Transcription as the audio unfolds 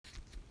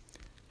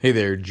Hey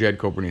there, Jed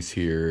Copernicus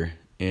here,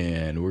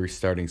 and we're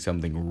starting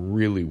something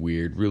really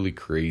weird, really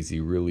crazy,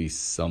 really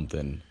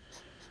something.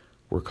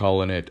 We're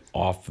calling it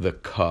Off the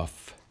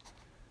Cuff.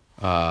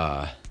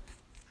 I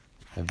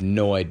have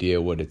no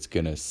idea what it's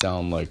going to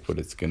sound like, what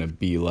it's going to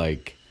be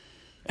like,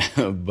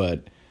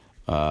 but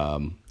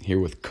here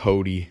with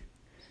Cody,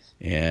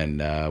 and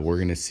we're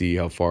going to see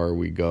how far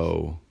we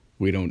go.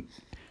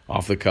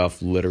 Off the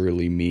cuff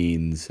literally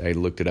means, I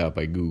looked it up,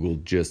 I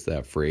Googled just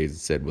that phrase, it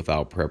said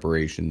without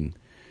preparation.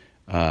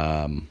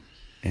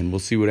 And we'll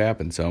see what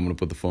happens. So I'm going to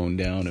put the phone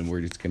down and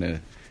we're just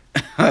going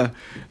to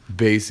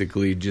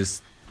basically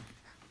just,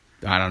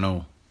 I don't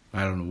know.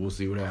 We'll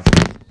see what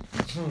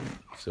happens.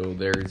 So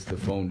there's the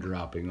phone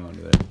dropping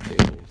onto that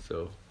table.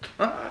 So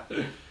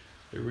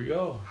here we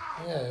go.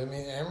 Yeah, I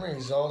mean,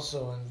 Emery's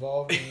also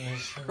involved in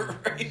this.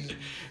 Right.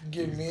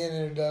 Give me an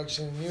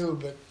introduction to you,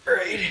 but...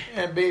 Right.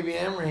 And baby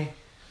Emery.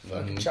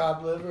 Fucking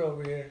chopped liver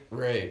over here.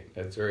 Right.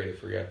 That's right. I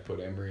forgot to put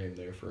Emery in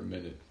there for a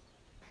minute.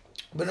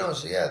 But no,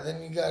 so yeah,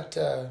 then you got,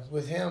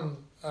 with him,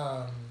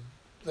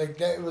 like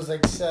that, it was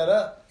like set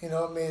up, you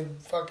know, it made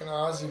fucking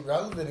Ozzy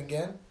relevant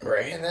again.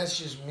 Right. And that's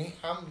just me.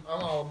 I'm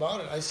all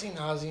about it. I seen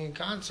Ozzy in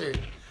concert.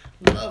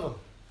 Love him.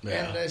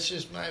 Yeah. And that's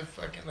just my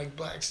fucking, like,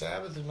 Black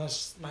Sabbath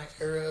is my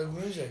era of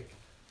music.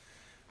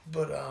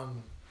 But,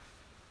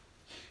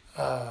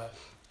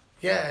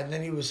 yeah, and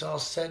then he was all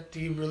set.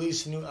 He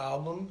released a new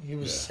album. He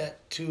was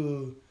set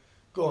to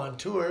go on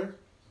tour.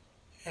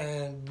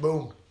 And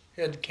boom,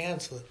 he had to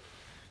cancel it.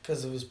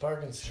 Because of his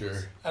Parkinson's.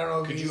 Sure. I don't know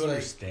if Could he's you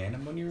understand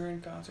him when you were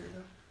in concert,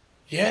 though?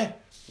 Yeah.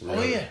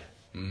 Really? Oh, yeah.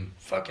 Mm.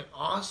 Fucking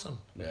awesome.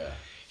 Yeah.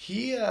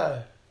 He,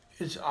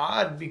 it's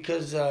odd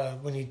because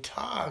when he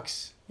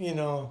talks, you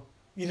know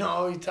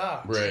how he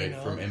talks. Right, you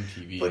know? from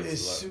MTV but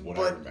is what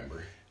I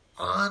remember.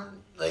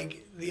 On,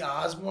 like, the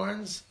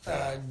Osbournes,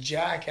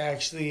 Jack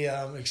actually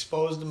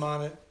exposed him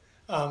on it.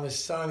 His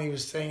son, he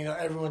was saying,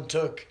 everyone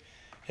took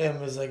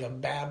him as, like, a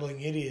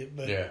babbling idiot,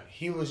 but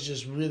he was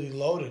just really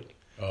loaded.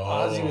 Oh,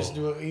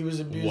 Ozzy he was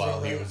abusing.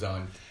 While he was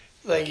on.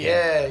 Like,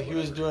 yeah, he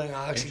was doing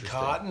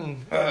Oxycontin.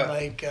 And,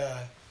 like,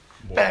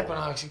 back when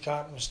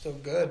Oxycontin was still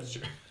good.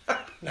 Sure.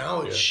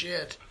 Now it's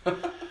shit.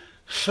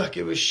 Fuck,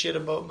 it was shit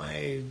about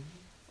my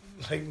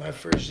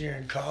first year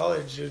in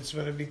college. It's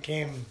when it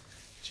became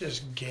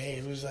just gay.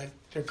 It was like,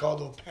 they're called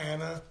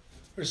Opana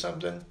or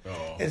something.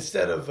 Oh.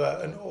 Instead of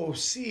an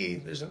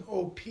OC, there's an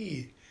OP.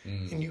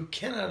 And you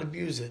cannot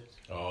abuse it.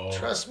 Oh.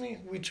 Trust me,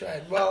 we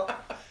tried. Well,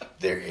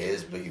 there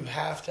is, but you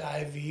have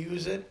to IV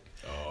use it.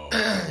 Oh.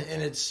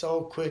 And it's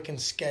so quick and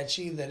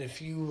sketchy that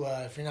if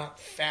you're not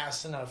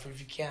fast enough, or if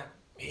you can't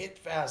hit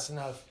fast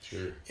enough,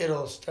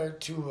 it'll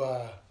start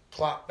to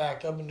plop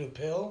back up into a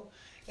pill.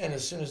 And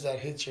as soon as that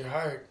hits your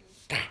heart,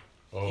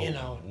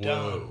 done.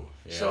 Yeah.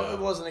 So it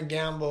wasn't a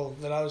gamble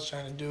that I was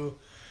trying to do.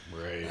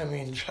 Right. I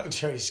mean,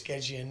 drugs are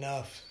sketchy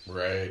enough.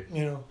 Right.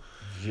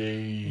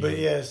 Gee. But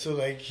yeah, so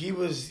like he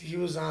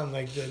was on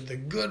like the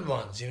good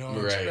ones,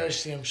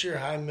 especially I'm sure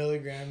High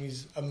Milligram,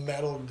 he's a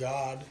metal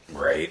god.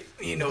 Right.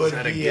 He knows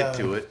how to get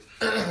to it.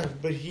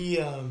 But he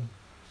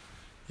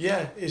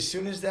as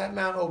soon as that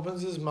man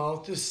opens his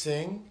mouth to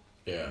sing,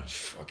 it's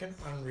fucking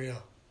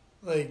unreal.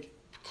 Like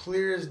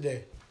clear as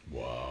day.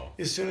 Wow.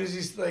 As soon as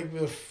he's like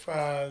the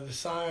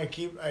song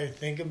I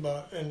think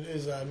about and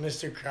is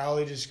Mr.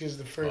 Crowley, just because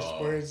the first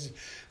words,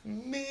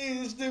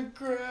 Mr.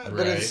 Crowley,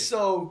 but it's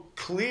so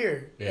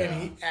clear and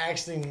he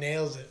actually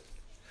nails it.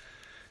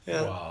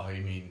 Yeah. Wow. I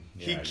mean,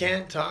 he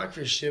can't talk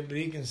for shit, but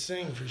he can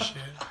sing for shit.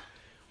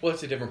 Well,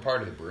 it's a different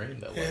part of the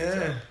brain that lights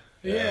up.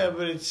 Yeah,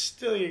 but it's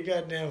still your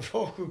goddamn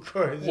vocal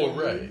cords. Well,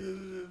 right.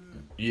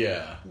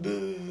 Yeah.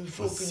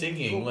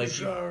 Singing like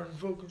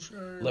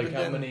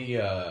how many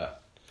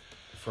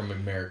from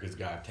America's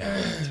Got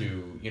Talent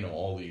to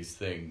all these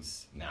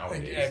things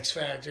nowadays, like X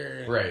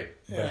Factor, right?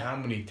 But how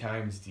many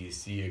times do you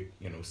see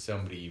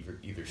somebody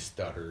either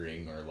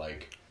stuttering or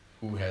like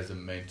who has is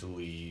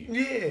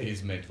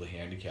mentally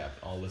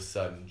handicapped, all of a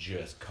sudden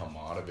just come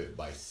out of it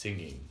by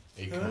singing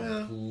a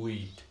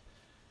complete.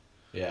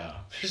 Yeah.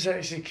 There's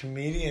actually a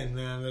comedian,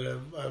 man, that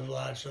I've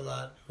watched a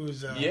lot.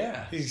 Who's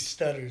he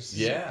stutters.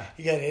 Yeah.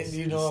 He got hit. Do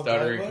you know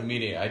stuttering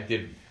comedian? I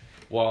did.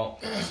 Well,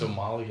 so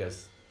Molly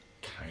has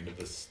kind of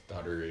a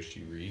stutter as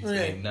she reads.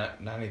 Right. I mean, not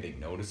anything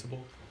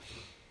noticeable,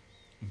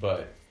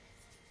 but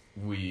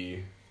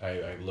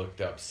I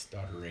looked up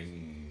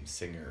stuttering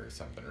singer or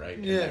something, right?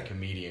 And that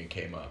comedian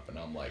came up, and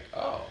I'm like,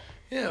 oh.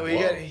 Yeah,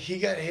 well, he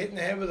got hit in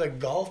the head with a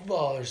golf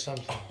ball or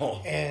something.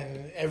 Oh.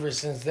 And ever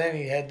since then,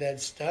 he had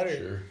that stutter.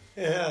 Sure.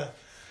 Yeah.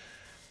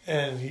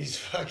 And he's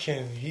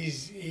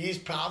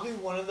probably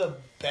one of the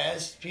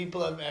best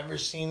people I've ever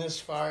seen as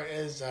far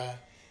as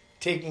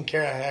taking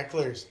care of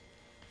hecklers.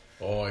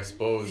 Oh, I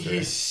suppose.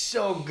 He's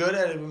so good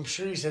at it. I'm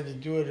sure he's had to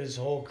do it his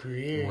whole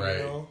career.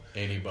 Right.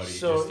 Anybody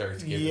just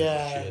starts giving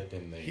him shit.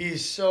 And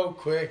he's so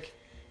quick.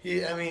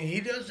 He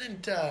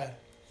doesn't...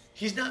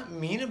 he's not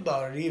mean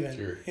about it even.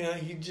 Sure.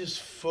 He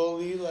just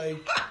fully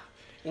like...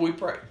 We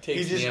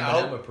takes the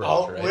Eminem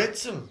approach,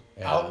 outwits him.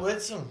 Yeah.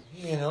 Outwits him,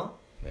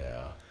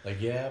 Yeah. Like,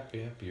 yep,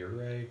 you're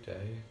right.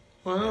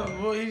 Well,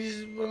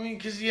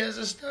 because he has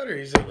a stutter.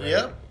 He's like,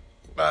 yep.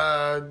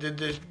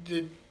 Did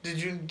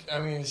you? I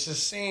mean, it's the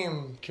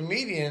same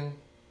comedian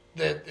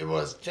that it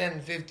was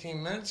 10,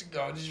 15 minutes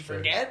ago. Did you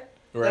forget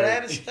that I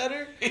had a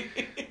stutter?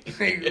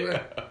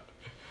 Yeah.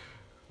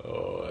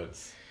 Oh,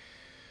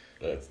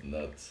 that's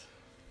nuts.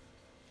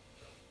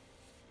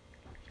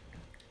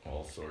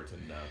 All sorts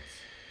of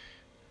nuts.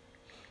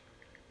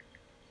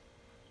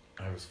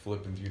 I was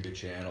flipping through the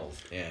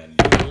channels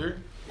and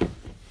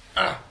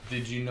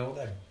did you know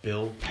that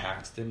Bill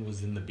Paxton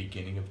was in the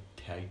beginning of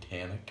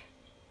Titanic?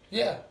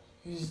 Yeah,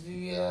 he's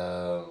the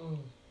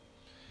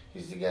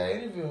guy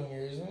interviewing her,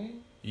 isn't he?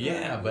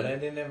 Yeah, but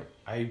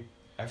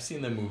I've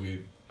seen the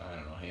movie, I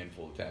don't know, a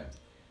handful of times.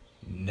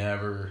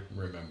 Never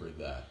remembered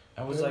that.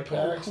 I was Bill like,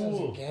 Paxton's oh,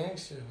 cool. a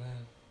gangster,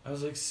 man. I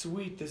was like,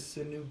 sweet, this is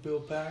a new Bill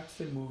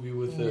Paxton movie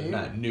with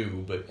not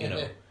new, but you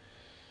know.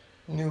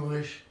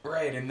 Newish.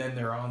 Right, and then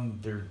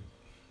they're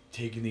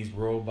taking these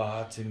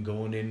robots and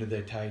going into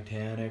the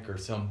Titanic or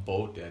some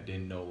boat that I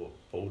didn't know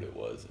what boat it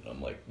was. And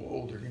I'm like,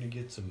 whoa, they're going to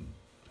get some,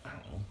 I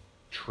don't know,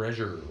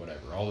 treasure or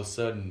whatever. All of a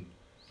sudden,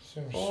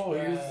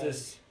 here's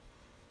this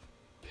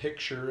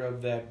picture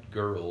of that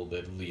girl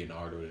that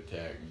Leonardo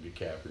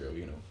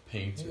DiCaprio,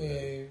 paints.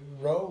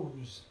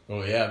 Rose.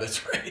 Oh, yeah,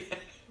 that's right.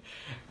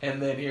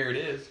 And then here it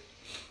is.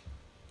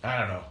 I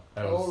don't know.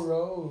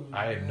 Rose.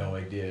 I had no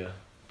idea.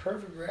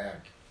 Perfect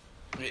rack.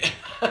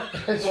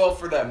 Well,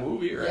 for that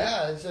movie, right?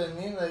 Yeah, that's what I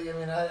mean.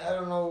 I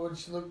don't know what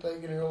she looked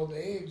like in her old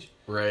age.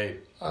 Right.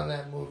 On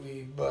that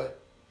movie, but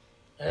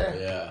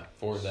yeah,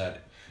 for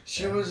that.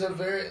 She was a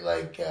very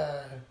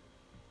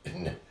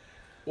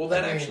well,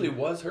 that actually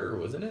was her,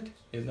 wasn't it?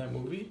 In that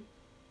movie,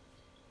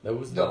 that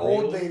was the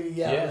old lady.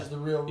 Yeah, was the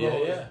real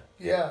Rose.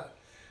 Yeah.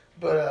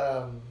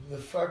 But the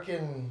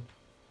fucking.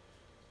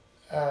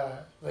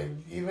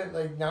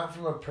 Even not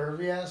from a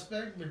pervy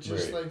aspect, but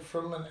just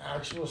from an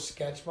actual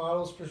sketch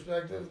model's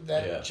perspective,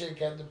 that chick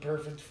had the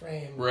perfect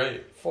frame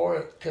for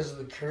it because of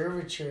the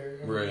curvature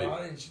of her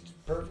body. She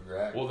did perfect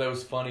rack. Well, that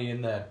was funny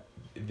in the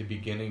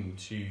beginning.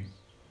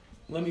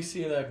 Let me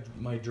see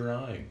my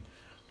drawing.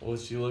 Well,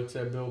 she looks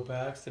at Bill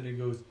Paxton and he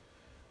goes,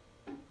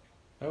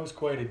 "That was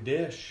quite a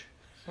dish."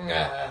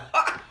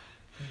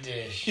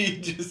 Dish. He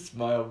just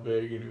smiled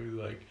big and he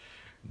was like,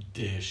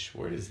 "Dish?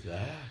 What is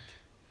that?"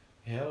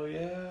 Hell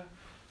yeah.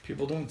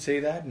 People don't say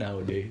that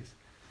nowadays.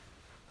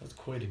 That's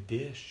quite a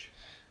dish.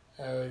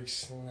 I like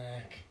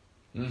snack.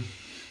 I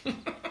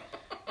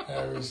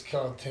always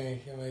call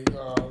Tank and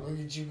look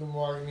at you come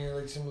walking here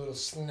like some little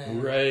snack.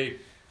 Right.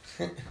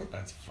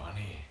 That's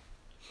funny.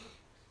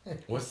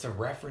 What's the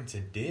reference?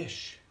 A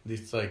dish?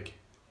 It's like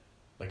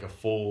a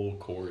full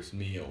course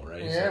meal,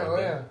 right? Yeah,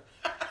 yeah.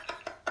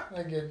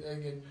 I get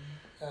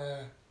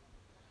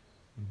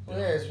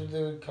that's what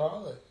they would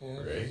call it.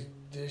 Right.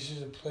 Dish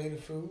is a plate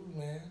of food,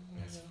 man.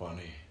 That's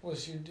funny.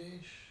 What's your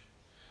dish?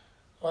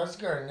 Oh, that's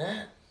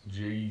Garnett.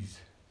 Jeez.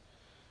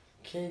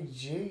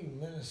 KG,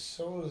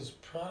 Minnesota's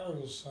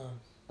prodigal son.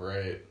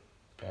 Right.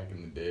 Back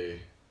in the day.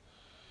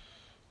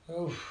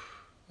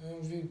 Oof.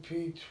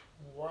 MVP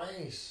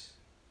twice.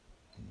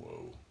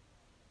 Whoa.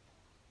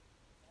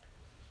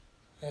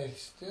 I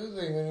still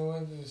think when he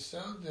went to the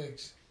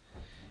Celtics,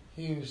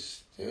 he was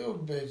still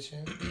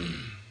bitching.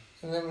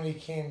 And then when he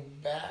came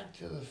back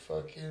to the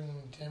fucking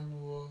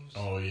Timberwolves...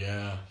 Oh,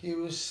 yeah. He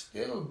was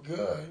still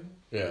good.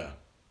 Yeah.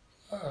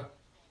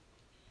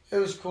 It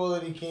was cool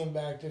that he came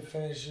back to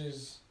finish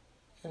his,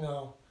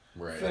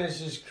 finish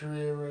his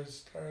career where it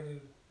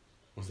started.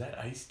 Was that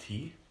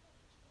Ice-T?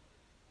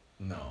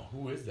 No.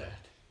 Who is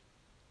that?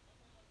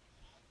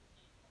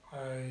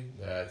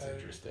 That's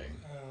interesting.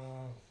 I don't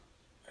know.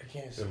 I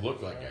can't say. It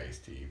looked like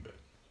Ice-T, but...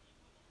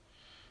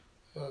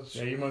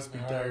 Yeah, you must be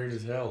tired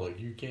as hell. Like,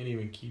 you can't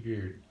even keep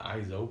your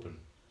eyes open.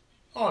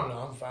 Oh,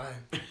 no, I'm fine.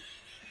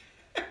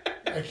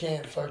 I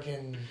can't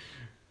fucking...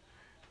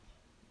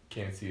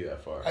 Can't see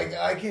that far.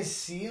 I can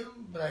see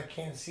them, but I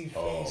can't see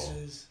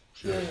faces.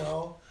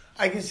 Sure.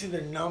 I can see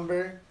their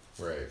number.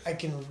 Right. I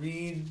can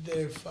read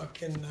their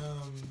fucking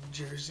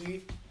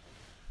jersey.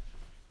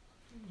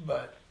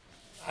 But,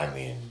 I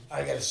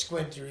gotta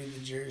squint to read the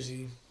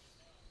jersey.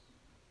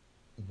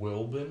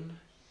 Wilbin?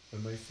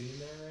 Am I seeing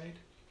that right?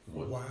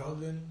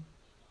 Wilden?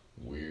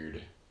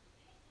 Weird.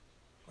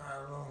 I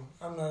don't know.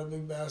 I'm not a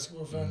big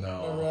basketball fan.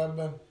 No. Never have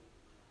been.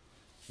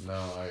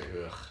 No,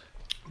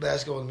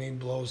 Basketball with me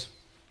blows.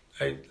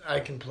 I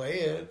can play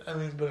it.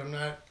 But I'm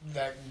not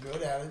that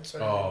good at it. So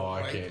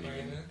I can't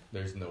even.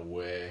 There's no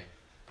way.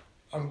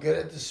 I'm good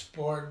at the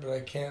sport, but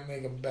I can't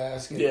make a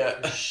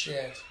basket for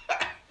shit.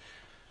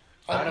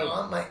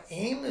 My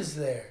aim is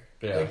there.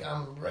 Yeah.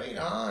 I'm right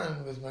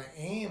on with my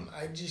aim.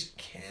 I just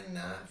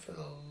cannot, for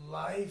the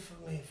life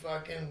of me,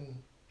 fucking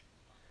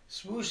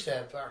swoosh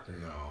that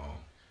fucker. No.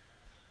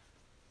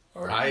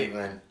 Or I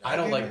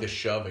don't like the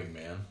shoving,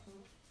 man.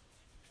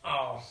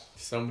 Oh.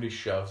 If somebody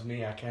shoves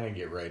me, I kind of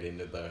get right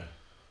into the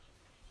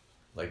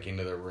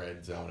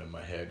red zone in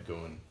my head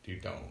going,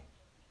 dude, don't.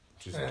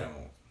 Just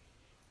don't.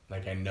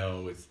 I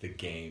know it's the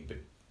game, but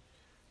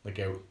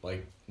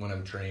Like when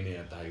I'm training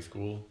at the high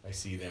school, I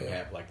see them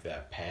have like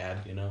that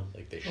pad, you know,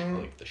 like they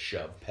like the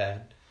shove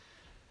pad.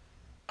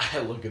 I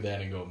look at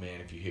that and go,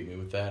 man, if you hit me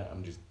with that,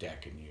 I'm just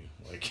decking you.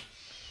 Like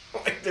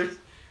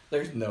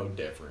there's no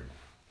different.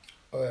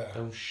 Oh yeah.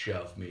 Don't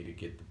shove me to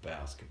get the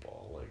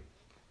basketball. Like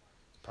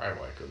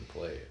probably why I couldn't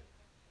play it.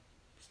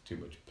 It's too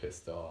much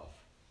pissed off.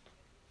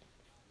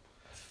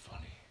 That's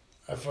funny.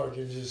 I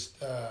fucking just.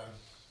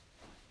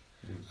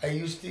 I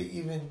used to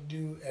even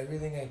do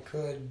everything I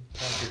could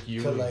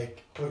to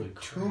like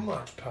put too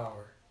much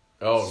power.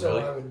 Oh, so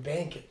really? I would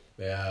bank it.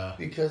 Yeah.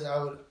 Because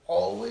I would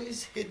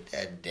always hit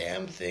that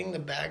damn thing, the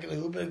back of the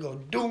hoop, and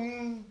go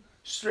doom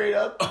straight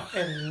up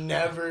and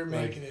never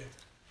make it in.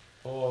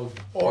 Oh.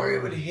 Or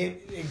it would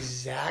hit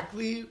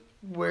exactly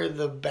where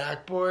the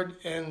backboard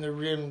and the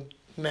rim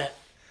met.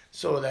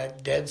 So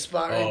that dead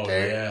spot right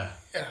there. Yeah.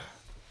 Yeah.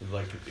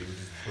 Like it was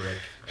just brick,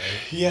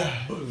 right?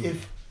 Yeah.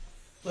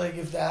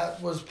 If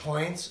that was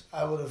points,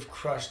 I would have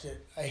crushed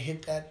it. I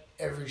hit that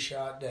every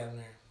shot down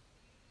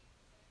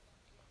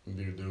there.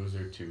 Dude, those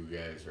are two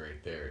guys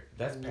right there.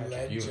 That's Patrick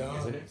Led Ewing, Jones.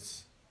 isn't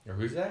it? Or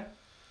who's that?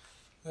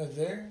 Right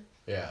there?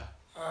 Yeah.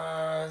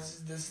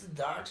 This is the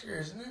doctor,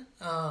 isn't it?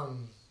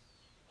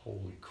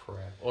 Holy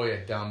crap. Oh,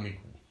 yeah, Dominique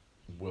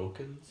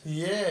Wilkins?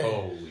 Yeah.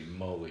 Holy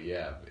moly,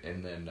 yeah.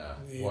 And then,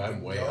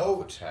 I'm way off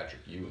with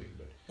Patrick Ewing,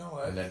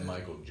 but then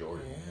Michael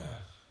Jordan. Yeah.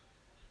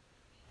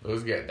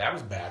 Those guys, that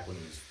was back when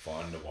it was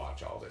fun to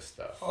watch all this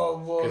stuff. Oh,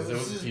 well,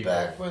 this is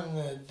back when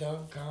the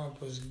dunk comp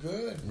was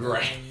good.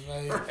 Right.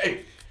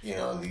 Right. You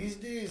know, these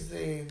days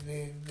they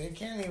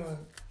can't even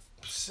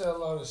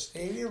sell out a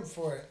stadium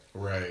for it.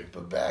 Right.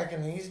 But back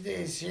in these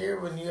days here,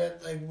 when you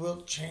had like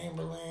Wilt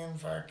Chamberlain,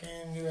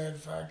 you had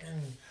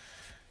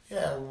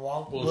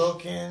Walt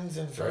Wilkins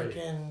and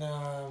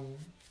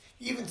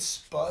even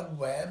Spud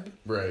Webb.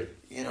 Right.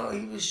 You know,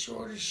 he was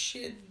short as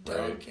shit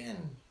dunking. Right.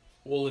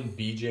 Well, in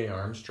B.J.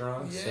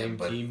 Armstrong, same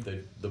team,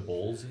 the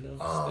Bulls, you know,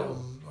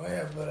 still. Oh,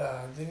 yeah,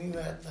 but then you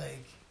had,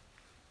 like,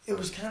 it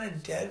was kind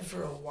of dead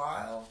for a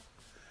while,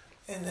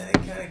 and then it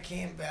kind of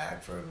came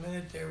back for a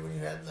minute there when you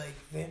had, like,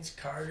 Vince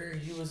Carter.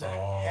 He was a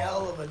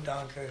hell of a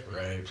dunker.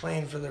 Right.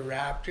 Playing for the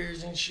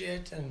Raptors and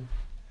shit, and,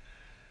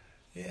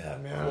 yeah,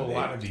 man. Well, a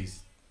lot of these,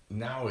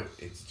 now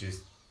it's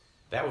just,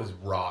 that was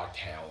raw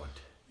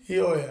talent.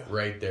 Oh, yeah.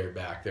 Right there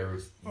back there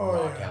was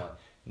raw talent.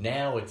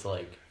 Now it's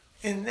like,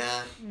 and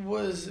that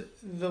was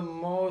the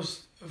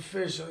most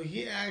official.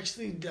 He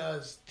actually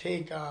does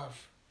take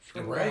off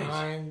from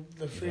behind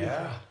the free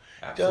throw.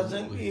 Absolutely.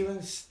 Doesn't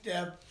even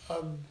step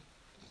a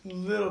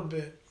little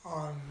bit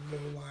on the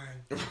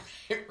line.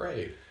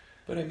 Right.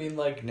 But I mean,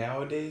 like,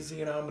 nowadays,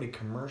 you know how many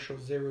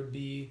commercials there would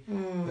be?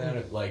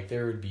 That, like,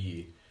 there would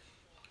be,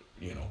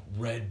 you know,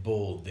 Red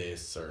Bull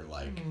this or,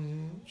 like,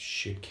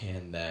 shit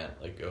can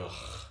that. Like,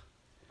 ugh.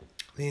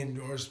 The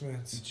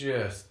endorsements.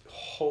 Just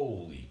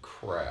holy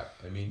crap.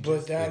 I mean,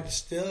 but that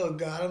still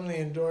got him the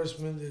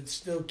endorsement that's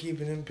still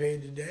keeping him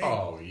paid today.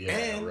 Oh,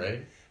 yeah,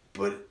 right?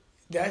 But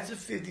that's a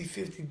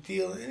 50-50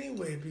 deal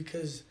anyway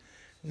because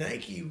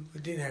Nike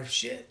didn't have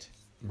shit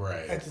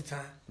at the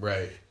time.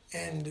 Right.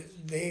 And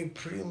they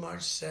pretty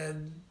much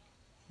said,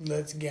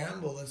 let's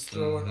gamble. Let's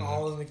throw it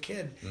all in the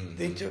kid. Mm-hmm.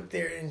 They took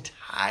their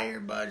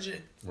entire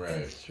budget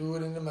and threw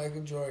it into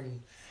Michael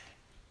Jordan.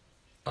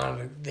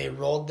 They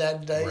rolled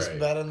that dice,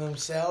 bet on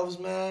themselves,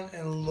 man,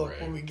 and look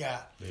what we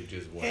got. They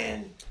just won.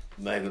 And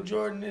Michael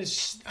Jordan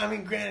is, I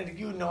mean, granted,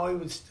 you know he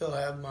would still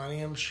have money,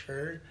 I'm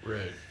sure.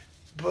 Right.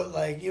 But,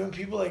 like, even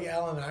people like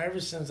Allen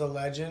Iverson's a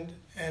legend,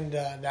 and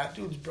that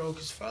dude's broke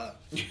as fuck.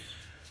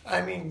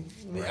 I mean,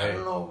 I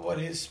don't know what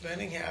his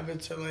spending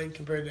habits are like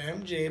compared to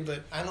MJ,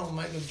 but I know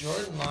Michael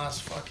Jordan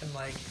lost fucking,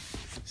 like,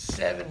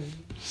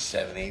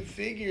 8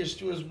 figures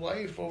to his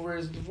wife over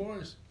his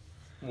divorce.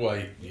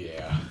 Well,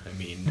 yeah. I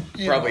mean,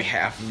 probably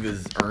half of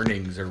his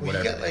earnings or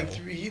whatever. He got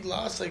he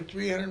lost like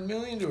 $300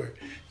 million to her,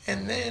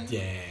 and then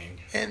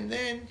and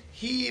then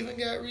he even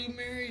got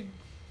remarried.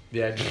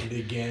 Yeah, did it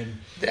again.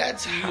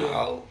 That's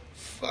how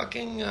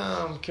fucking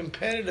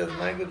competitive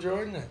Michael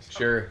Jordan is.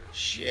 Sure.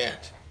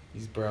 Shit.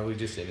 He's probably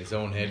just in his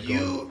own head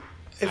going,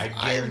 I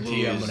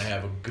guarantee I'm going to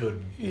have a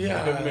good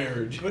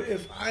marriage. But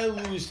if I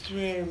lose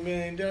 $300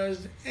 million to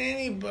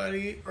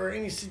anybody or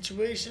any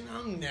situation,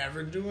 I'm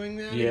never doing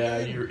that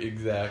again. You're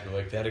exactly.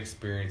 Like, that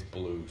experience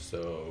blew,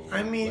 so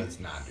I mean, let's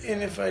not do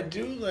and that. if I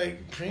do,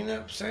 like,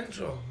 prenup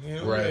central, you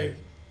know? Right. Like,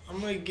 I'm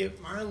going to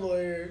get my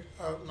lawyer,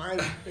 my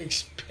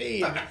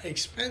paid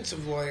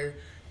expensive lawyer,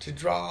 to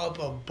draw up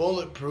a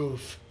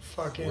bulletproof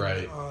fucking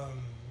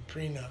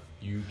prenup.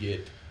 You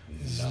get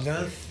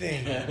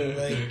nothing.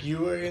 Like,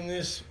 you are in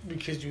this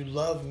because you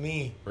love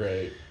me.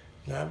 Right.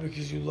 Not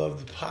because you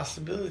love the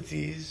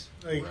possibilities.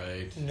 Like,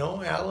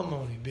 no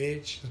alimony,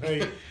 bitch.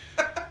 Like,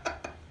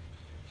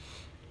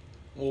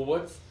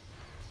 well,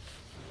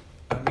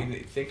 I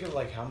mean, think of,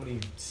 like, how many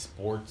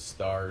sports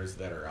stars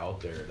that are out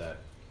there that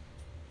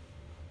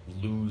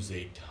lose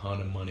a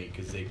ton of money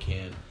because they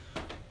can't,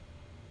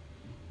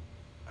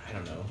 I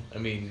don't know. I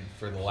mean,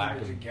 for the lack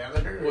of...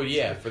 together? Well,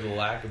 yeah, for the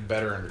lack of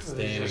better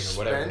understanding or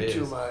whatever it is.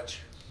 Too much.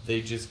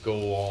 they just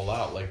go all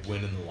out, like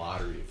winning the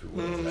lottery, if you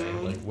will,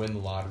 right? Like win the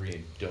lottery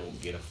and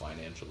don't get a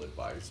financial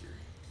advisor.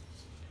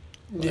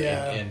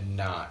 Yeah. And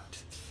not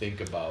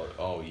think about,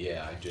 oh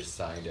yeah, I just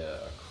signed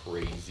a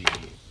crazy,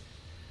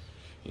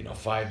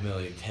 $5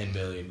 million, $10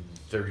 million,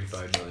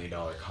 $35 million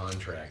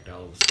contract.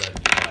 All of a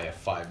sudden you buy a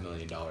 $5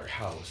 million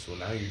house. Well,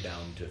 now you're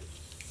down to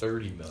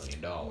 $30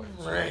 million.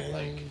 Right.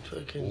 Like,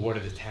 what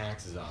are the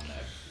taxes on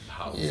that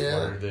house? Yeah.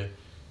 What are the,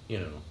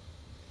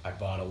 I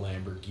bought a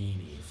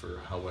Lamborghini for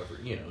however,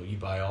 you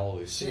buy all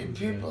this. See,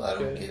 people, I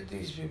don't get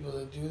these people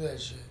that do that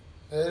shit.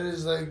 That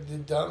is like the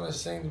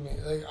dumbest thing to me.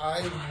 Like,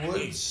 I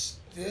would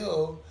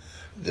still.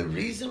 The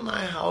reason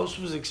my house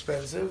was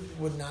expensive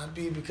would not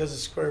be because of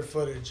square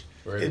footage.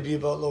 Right. It'd be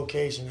about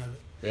location of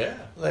it. Yeah.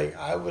 Like,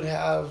 I would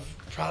have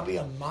probably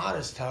a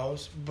modest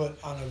house, but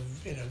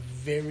in a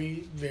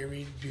very,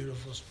 very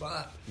beautiful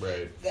spot.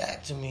 Right.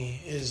 That to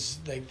me is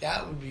like,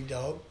 that would be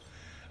dope.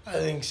 I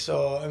think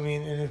so. I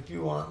mean, and if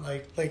you want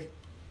like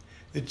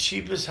the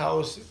cheapest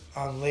house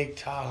on Lake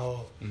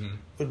Tahoe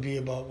would be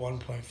about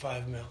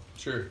 1.5 mil.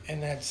 Sure.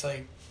 And that's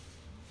like,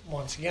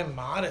 once again,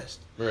 modest.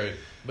 Right.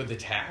 But the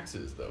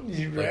taxes, though.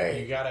 Right.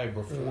 You gotta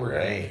afford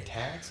the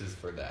taxes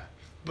for that.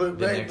 But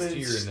the next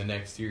year and the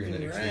next year and the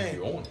next year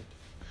you own it.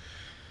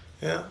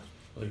 Yeah.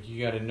 Like,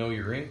 you gotta know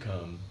your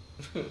income.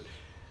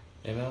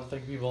 And I don't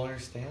think people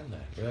understand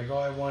that. You're like, oh,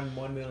 I won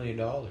 $1 million.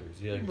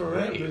 You're like, great.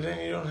 Right, but then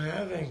you don't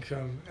have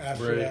income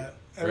after that.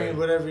 I mean,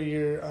 whatever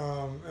your,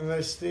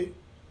 unless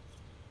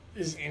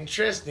is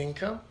interest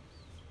income?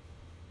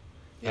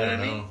 I don't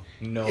know.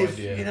 No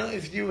idea.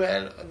 If you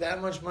had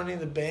that much money in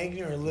the bank and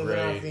you were living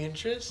off the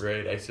interest.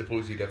 Right, I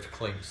suppose you'd have to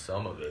claim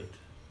some of it.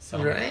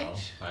 Somehow.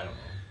 Right? I don't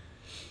know.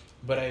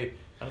 But I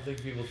don't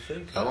think people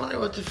think I wonder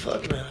what the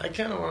fuck, man. I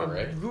kind of want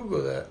to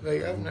Google that.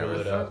 Like, I've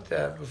never thought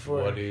that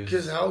before.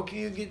 Because how can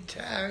you get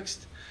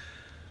taxed?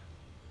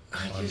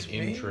 On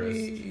interest.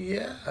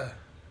 Yeah.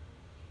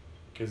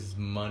 Because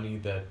money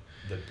that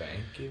the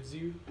bank gives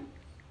you?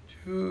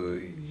 Do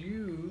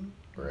you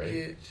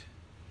get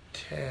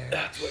taxed?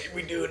 That's what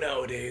we do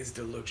nowadays,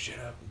 to look shit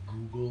up.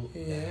 Google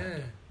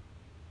that.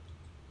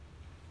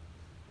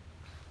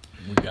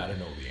 We gotta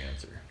know the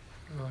answer.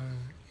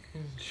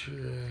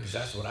 Interest. Because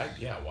that's what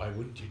why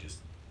wouldn't you just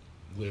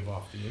live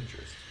off the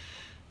interest?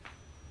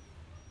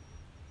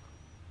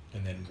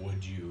 And then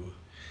would you?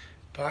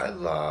 By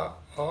law,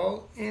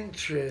 all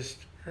interest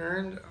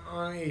earned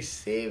on a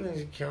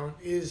savings account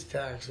is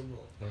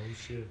taxable. Oh,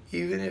 shit.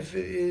 Even if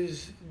it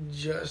is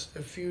just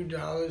a few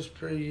dollars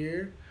per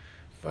year,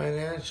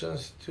 financial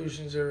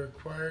institutions are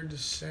required to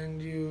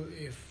send you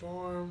a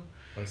form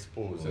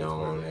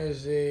known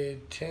as a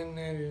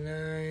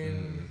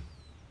 1099.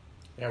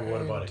 Yeah,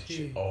 what about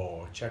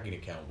a checking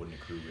account wouldn't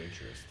accrue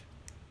interest,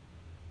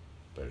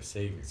 but a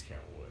savings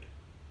account would.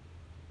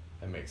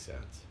 That makes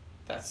sense.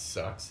 That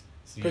sucks.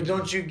 So but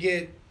don't you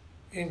get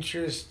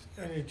interest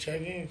on your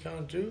checking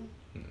account too?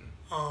 Mm-mm.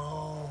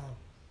 Oh,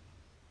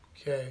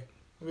 okay.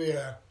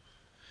 Yeah.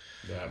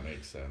 That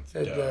makes sense.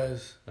 It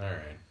does. All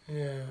right.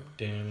 Yeah.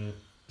 Damn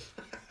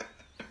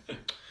it.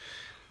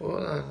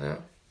 Hold on now.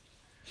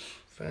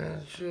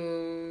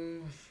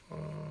 Financial.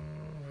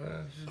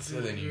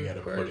 So then you got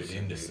to put it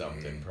into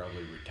something,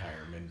 probably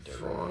retirement or.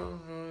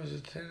 Form known as a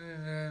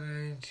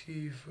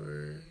 1099-T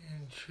for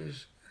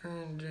interest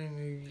earned during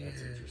the year.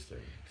 That's interesting.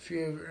 If you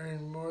have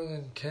earned more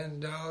than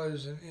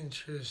 $10 in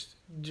interest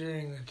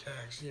during the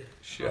tax year.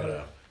 Shut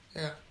up.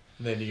 Yeah.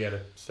 Then you got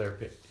to start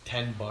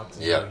paying $10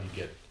 and you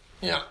get.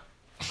 Yeah.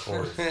 Of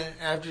course.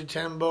 After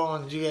 10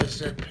 bones, you got to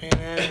start paying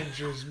that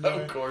interest.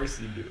 Of course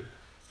you do.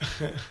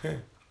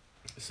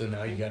 So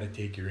now you got to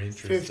take your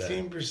interest.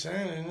 15%,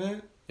 isn't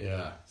it?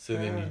 Yeah. So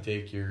then you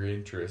take your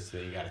interest,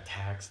 and you got to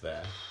tax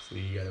that. So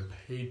you got to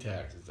pay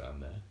taxes on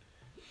that,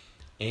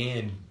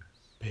 and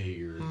pay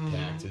your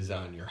taxes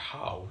on your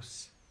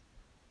house.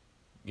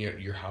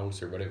 Your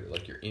house or whatever,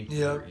 like your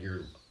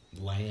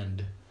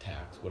land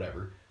tax,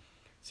 whatever.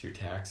 So you're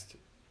taxed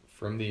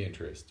from the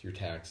interest. You're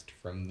taxed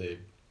from the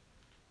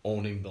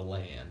owning the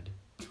land.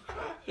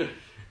 Of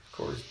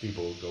course,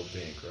 people will go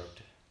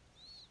bankrupt.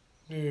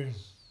 Yeah.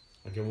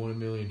 Like, I won $1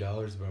 million, but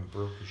I'm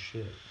broke as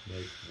shit.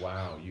 Like,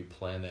 wow, you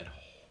planned that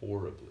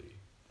horribly.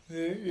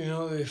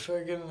 They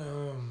fucking,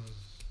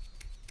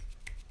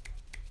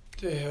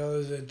 the hell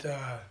is it,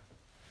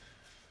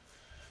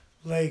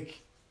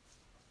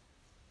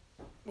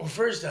 well,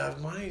 first off,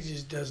 money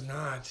just does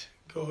not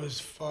go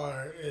as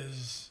far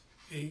as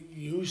it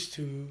used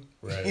to.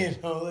 Right.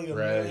 Like $1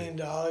 million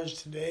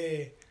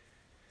today.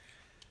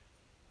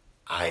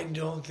 I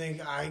don't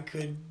think I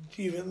could,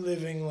 even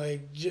living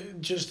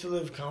just to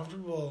live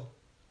comfortable.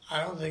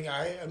 I don't think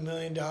 $1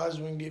 million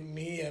wouldn't get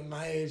me at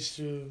my age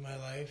through my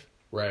life.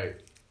 Right.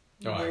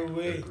 No, I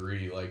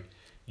agree. Like,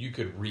 you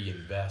could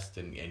reinvest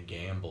and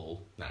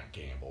gamble, not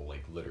gamble,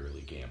 like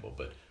literally gamble,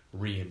 but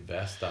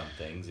reinvest on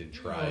things and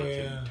try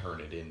to turn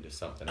it into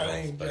something else.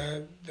 I think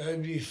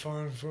that'd be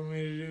fun for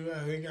me to do.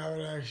 I think I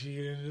would actually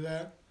get into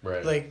that.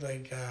 Right.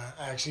 Like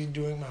actually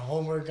doing my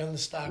homework on the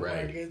stock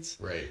markets.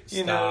 Right.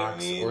 You Stocks, know what I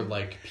mean? or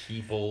like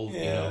people,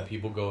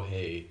 people go,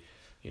 hey,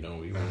 you know,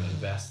 we want to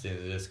invest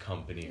into this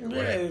company or Yeah,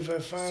 whatever. if I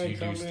find so a you do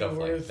company stuff like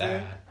worth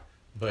that. it.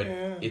 But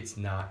Yeah. it's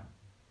not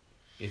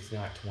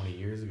 20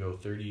 years ago,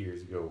 30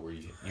 years ago where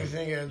you I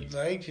think I'd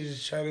like to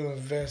just try to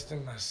invest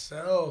in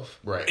myself.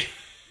 Right.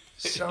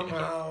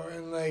 Somehow,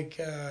 and like,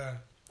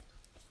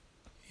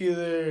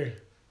 either,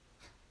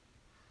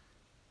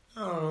 I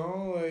don't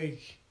know,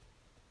 like,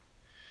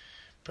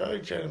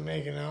 probably try to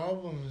make an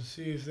album and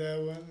see if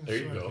that one. There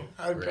you go.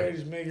 I'd Right. probably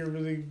just make a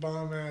really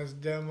bomb ass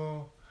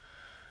demo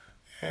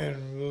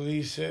and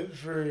release it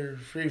for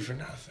free for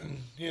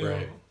nothing, you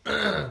know.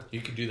 Right.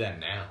 You could do that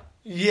now.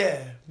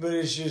 Yeah, but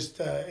it's just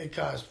it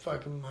costs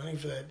fucking money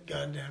for that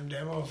goddamn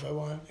demo if I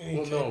want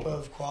any type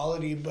of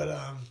quality. But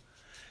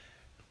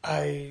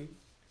I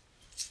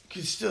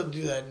could still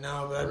do that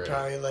now, but I'd Right.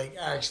 probably like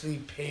actually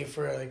pay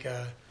for like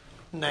a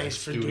nice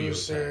studio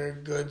producer,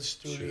 time. good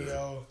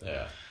studio, Sure.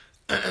 Yeah.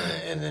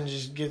 and then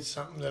just get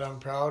something that I'm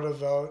proud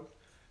about,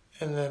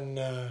 and then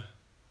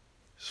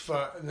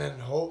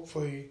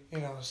hopefully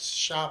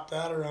shop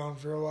that around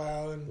for a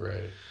while. And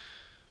Right.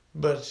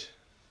 but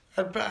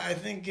I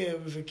think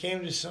if it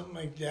came to something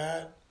like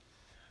that,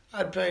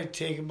 I'd probably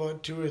take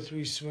about 2 or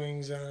 3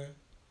 swings on it.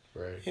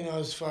 Right. You know,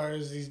 as far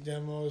as these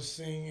demos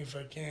thing, if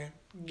I can't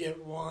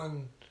get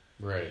one.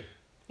 Right.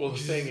 Well, the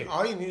thing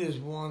all you need is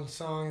one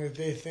song that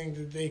they think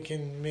that they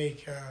can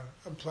make a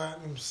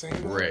platinum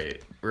single.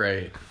 Right.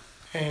 Right.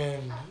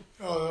 And,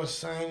 they'll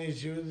sign you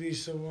to at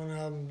least a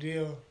 1-album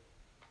deal.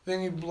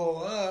 Then you blow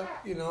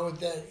up, with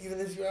that. Even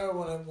if you are a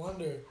one-hit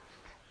wonder,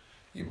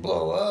 you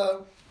blow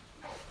up.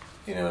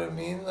 You know what I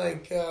mean?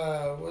 Like,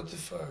 what the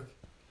fuck?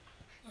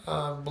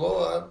 Blow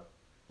up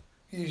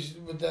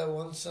with that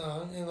one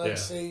song. And,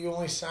 say you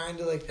only signed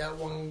to, that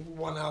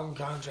one album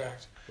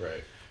contract.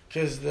 Right.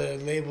 Because the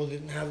label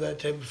didn't have that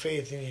type of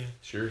faith in you.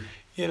 Sure.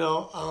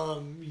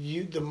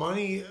 The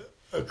money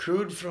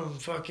accrued from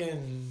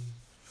fucking...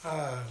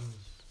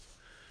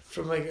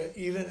 from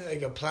even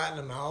a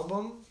platinum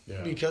album,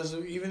 because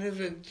even if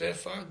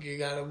you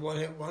got a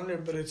one-hit wonder,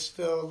 but it's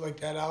still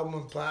that album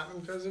went platinum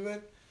because of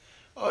it.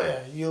 Oh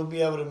yeah, you'll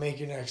be able to make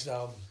your next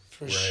album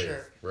for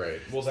sure. Right.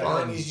 Well, as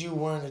long as you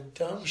weren't a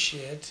dumb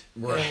shit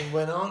and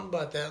went on and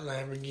bought that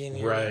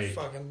Lamborghini or that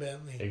fucking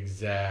Bentley.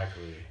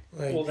 Exactly.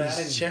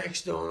 These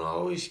checks don't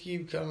always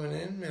keep coming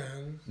in,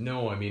 man.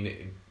 No, I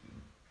mean,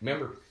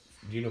 remember?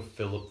 Do you know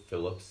Philip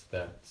Phillips,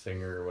 that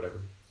singer or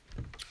whatever?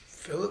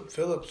 Philip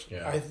Phillips.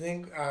 Yeah. I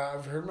think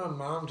I've heard my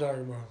mom talk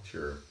about him.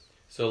 Sure.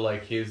 So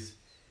his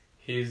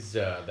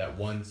that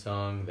one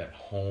song, that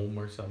Home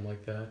or something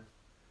like that.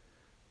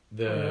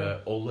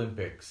 The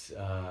Olympics,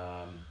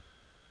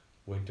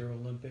 Winter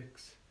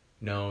Olympics?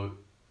 No, it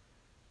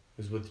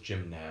was with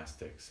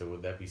gymnastics. So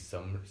would that be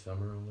Summer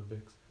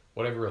Olympics?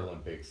 Whatever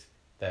Olympics.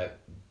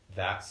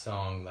 That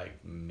song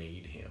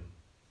made him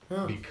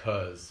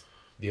because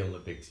the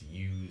Olympics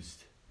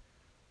used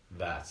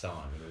that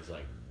song. It was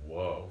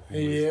whoa.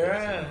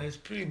 It's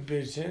pretty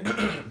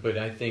bitchin'. But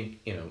I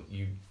think,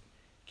 you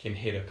can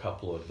hit a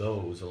couple of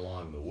those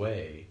along the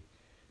way,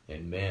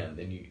 and man,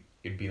 then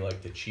it'd be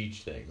like the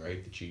Cheech thing,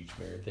 right? The Cheech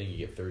Marin thing. You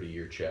get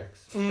 30-year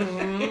checks.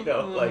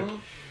 Mm-hmm.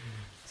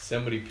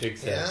 Somebody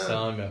picks that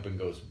song up and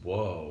goes,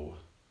 whoa.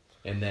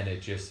 And then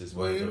it just is.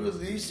 Well, you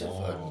release a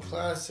fucking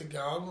classic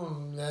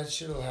album, that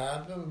shit'll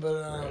happen.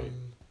 But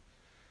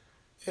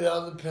it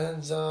all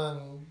depends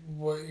on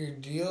what your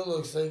deal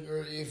looks like,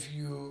 or if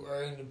you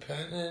are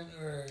independent,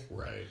 or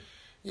right.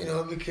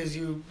 Because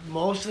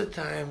most of the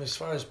time, as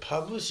far as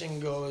publishing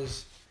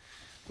goes,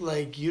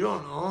 you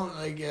don't own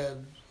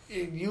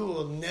you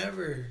will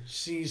never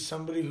see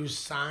somebody who's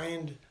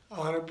signed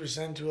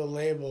 100% to a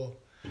label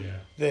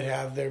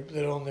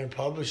that own their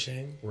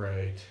publishing.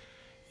 Right.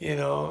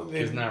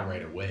 It's not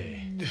right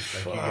away. You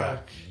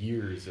got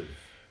years of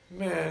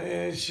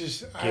it's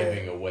just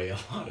giving away a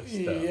lot of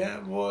stuff. Yeah,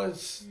 well,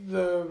 it's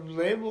the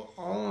label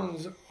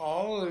owns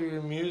all of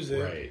your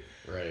music.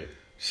 Right.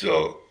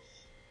 So,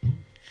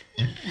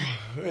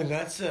 and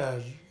that's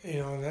a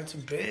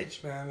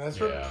bitch, man. That's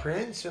what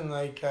Prince and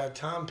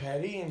Tom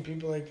Petty and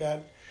people like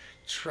that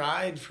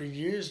tried for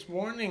years,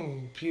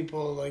 warning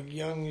people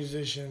young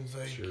musicians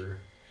sure.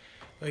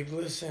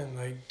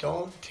 Listen,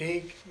 don't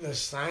take the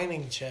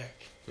signing check.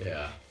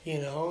 Yeah.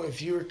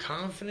 If you were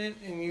confident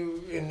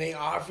and they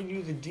offered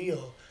you the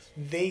deal,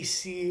 they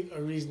see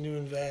a reason to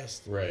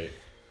invest. Right.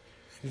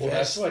 Well,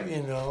 that's what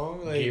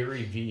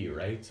Gary Vee,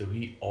 right? So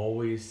he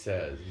always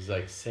says, he's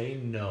say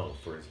no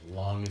for as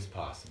long as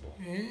possible.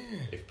 Yeah.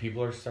 If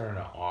people are starting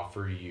to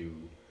offer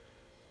you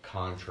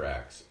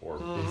contracts or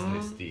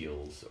business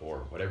deals or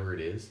whatever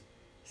it is,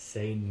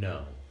 say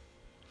no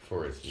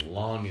for as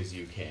long as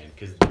you can,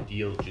 because the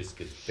deal just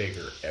gets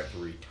bigger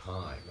every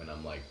time. And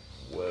I'm like,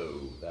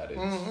 whoa, that is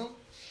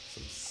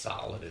some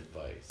solid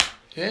advice.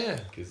 Yeah.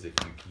 Because if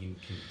you can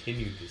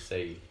continue to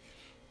say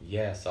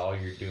yes, all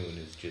you're doing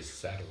is just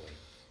settling.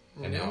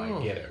 And now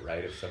I get it,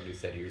 right? If somebody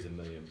said, here's $1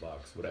 million,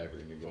 whatever,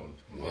 and you're going,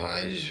 well,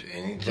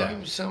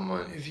 anytime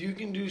if you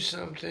can do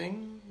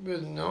something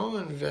with no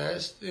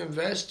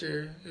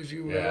investor, if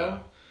you will. Yeah,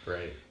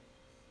 right.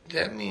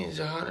 that means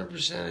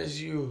 100%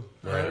 is you.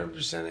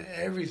 100% of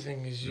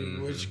everything is you.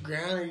 Mm-hmm. Which,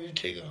 granted, you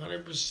take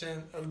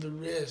 100% of the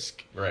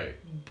risk. Right.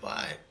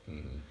 But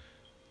you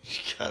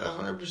got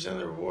 100% of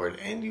the reward,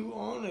 and you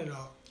own it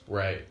all.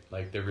 Right.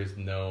 Like, there is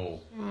no,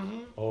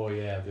 oh,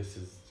 yeah, this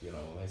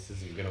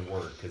isn't going to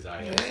work because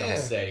I have some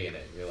say in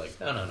it. You're like,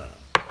 no.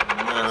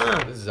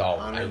 This is all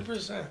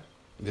 100%. Right.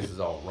 This is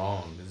all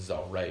wrong. This is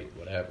all right.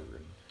 Whatever.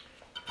 And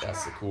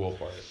that's the cool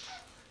part.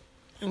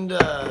 And,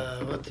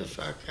 what the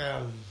fuck,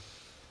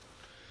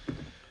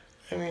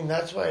 I mean,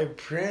 that's why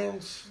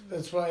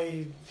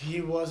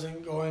he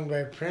wasn't going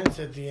by Prince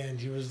at the end.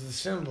 He was the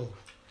symbol.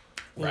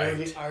 You know,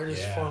 the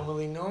artist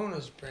formerly known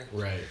as Prince.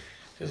 Right.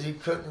 Because he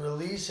couldn't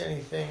release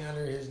anything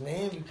under his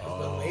name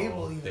because the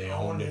label even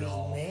owned his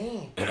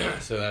name.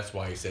 So that's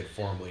why he said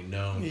formerly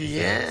known.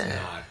 Yeah. It's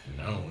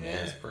not known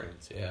as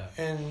Prince, yeah.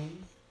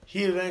 And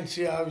he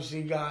eventually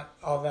obviously got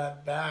all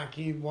that back.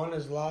 He won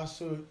his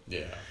lawsuit.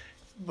 Yeah.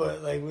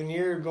 But, like, when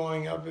you're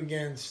going up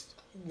against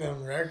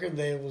them record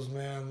labels,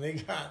 man, they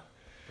got...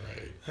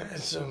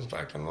 That's some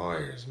fucking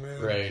lawyers, man.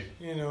 Right.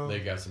 You know. They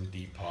got some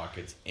deep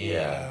pockets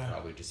and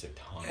probably just a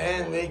ton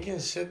and they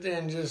can sit there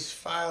and just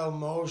file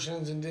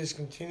motions and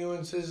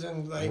discontinuances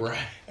and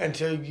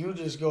until you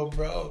just go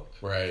broke.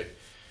 Right.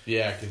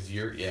 Yeah, because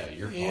you're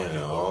you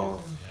know.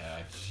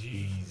 Yeah,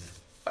 jeez.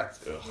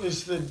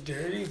 It's the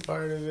dirty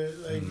part of it.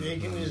 Like they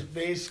can just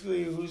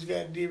basically who's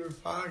got deeper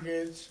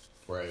pockets.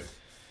 Right.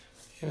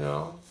 You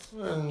know?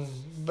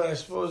 But I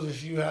suppose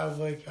if you have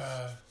like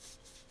a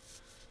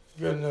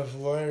good enough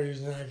lawyer,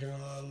 he's not going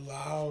to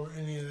allow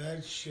any of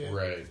that shit.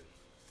 Right.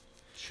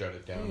 Shut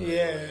it down.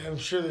 Yeah, I'm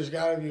sure there's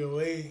got to be a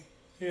way,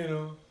 you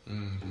know.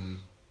 Mm-hmm.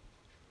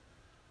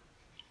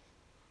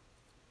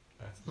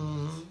 That's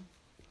nice.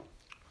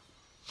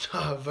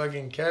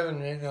 Fucking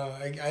Kevin right now.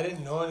 I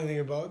didn't know anything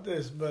about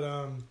this, but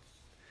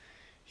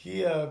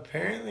he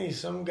apparently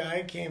some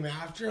guy came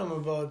after him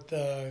about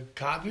the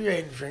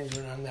copyright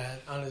infringement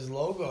on his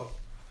logo.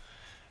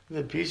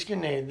 The Peace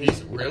Grenade.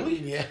 Really?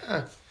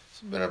 Yeah.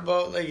 It's been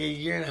about like a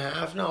year and a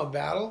half now, a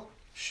battle.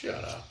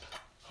 Shut up.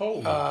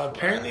 Holy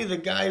apparently the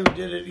guy who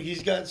did it,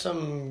 he's got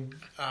some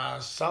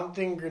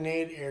something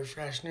grenade air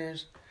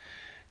fresheners.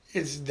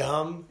 It's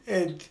dumb.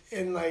 And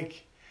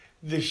like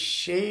the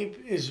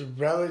shape is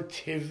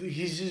relatively,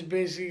 he's just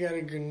basically got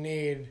a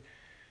grenade.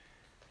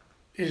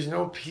 There's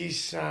no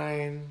peace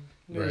sign.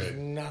 There's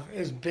nothing.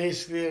 It's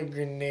basically a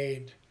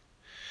grenade.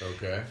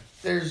 Okay.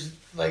 There's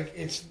like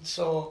it's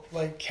so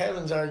like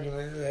Kevin's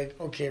argument like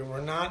okay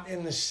we're not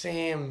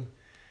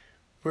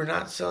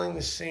selling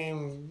the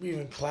same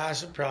even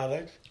class of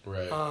product.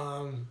 Right.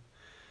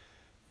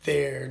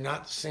 They're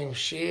not the same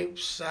shape,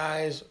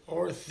 size,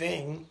 or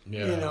thing.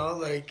 Yeah. You know,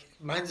 like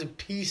mine's a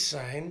peace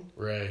sign.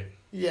 Right.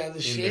 Yeah,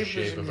 the shape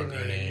is of a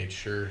grenade,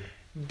 sure.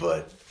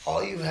 But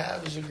all you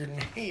have is a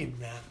grenade,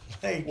 man.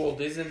 Like, well,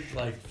 isn't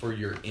like for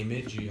your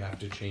image you have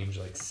to change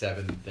like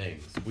 7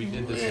 things? We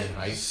did this in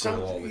high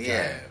school all the time.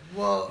 Yeah,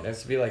 well, it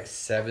has to be like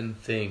 7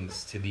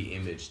 things to the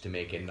image to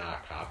make it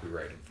not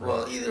copyright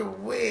infringement. Well, either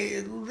way,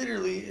 it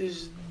literally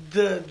is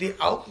the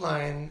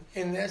outline,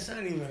 and that's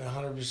not even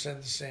 100%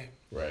 the same.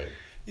 Right.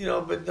 You know,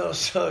 but no.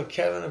 So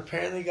Kevin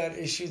apparently got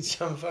issued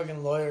some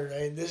fucking lawyer.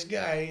 Right, this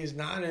guy is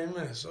not in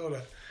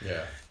Minnesota.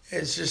 Yeah.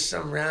 It's just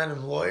some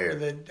random lawyer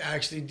that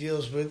actually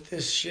deals with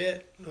this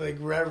shit, like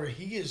wherever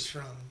he is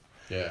from.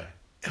 Yeah.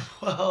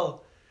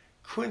 Well,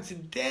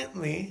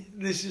 coincidentally,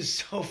 this is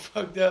so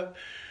fucked up.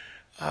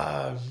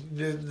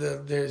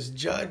 There's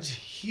Judge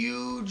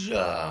Huge.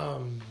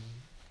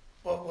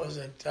 What was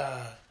it?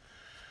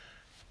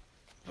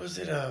 Was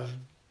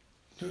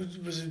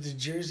it the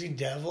Jersey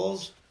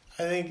Devils?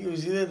 I think it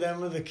was either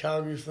them or the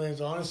Calgary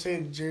Flames. I want to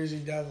say the Jersey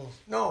Devils.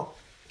 No,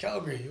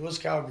 Calgary. It was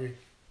Calgary.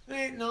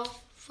 Wait, no,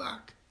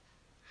 fuck.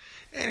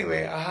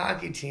 Anyway, a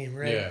hockey team,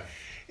 right? Yeah.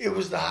 It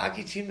was the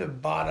hockey team that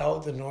bought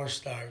out the North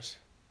Stars.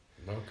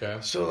 Okay.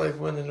 So, like,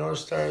 when the North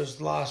Stars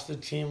lost the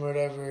team or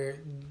whatever,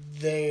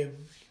 a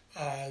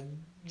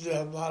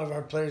lot of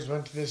our players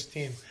went to this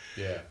team.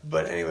 Yeah.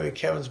 But anyway,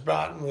 Kevin's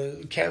dad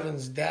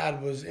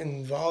was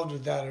involved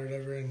with that or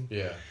whatever, and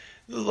yeah.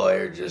 The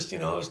lawyer just,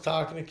 was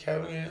talking to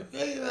Kevin. And,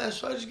 hey,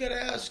 so I just got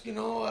to ask,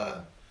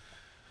 what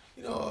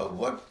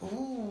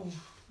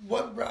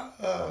brought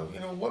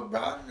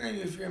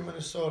you if you're in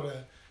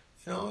Minnesota?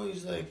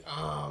 He's like,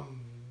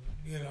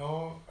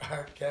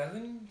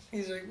 Kevin?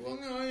 He's like, well,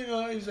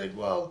 no, he's like,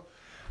 well,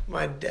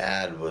 my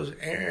dad was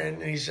Aaron.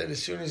 And he said,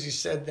 as soon as he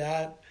said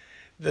that,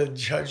 the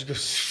judge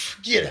goes,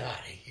 get out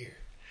of here.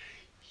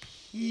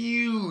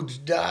 Huge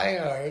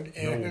diehard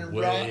Aaron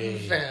Broughton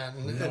fan.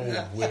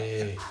 No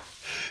way.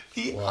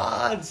 The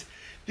odds.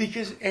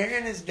 Because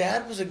Aaron, his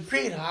dad, was a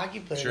great hockey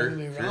player, don't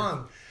get me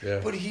wrong. Yeah.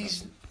 But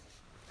he's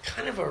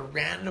kind of a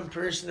random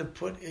person to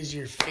put as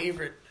your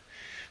favorite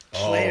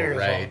player of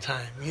all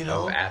time,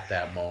 at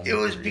that moment. It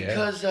was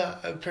because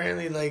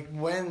apparently, like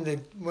when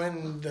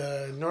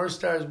the North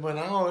Stars went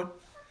out,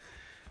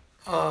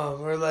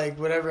 or like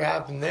whatever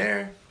happened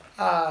there,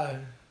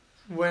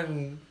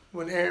 when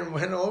Aaron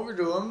went over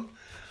to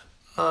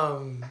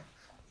him,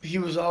 he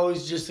was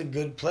always just a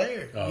good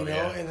player, you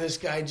know, and this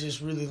guy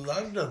just really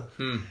loved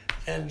him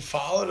and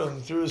followed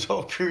him through his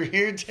whole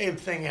career type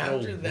thing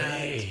after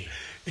that.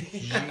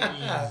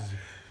 Yeah.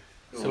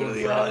 So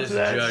the odds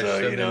that judge,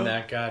 so then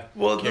that got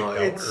kicked out,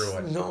 or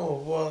what?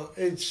 No, well,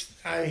 it's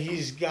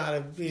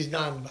he's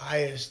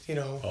non-biased, you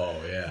know. Oh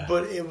yeah.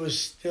 But it was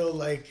still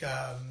like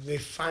they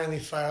finally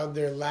filed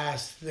their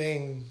last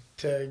thing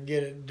to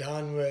get it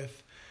done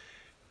with,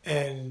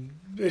 and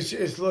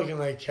it's looking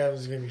like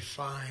Kevin's gonna be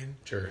fine.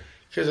 Sure.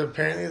 Because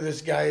apparently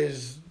this guy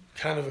is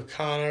kind of a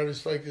con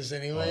artist like this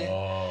anyway.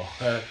 Oh,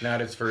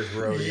 not his first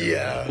rodeo.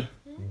 Yeah.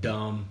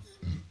 Dumb.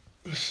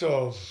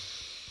 So.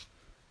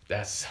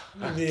 That's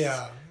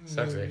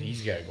sucks that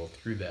he's got to go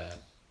through that.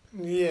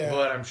 Yeah,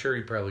 but I'm sure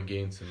he probably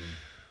gained some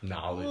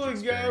knowledge. Well,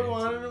 the guy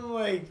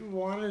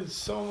wanted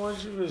so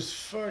much of his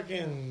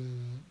fucking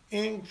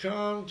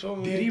income. Told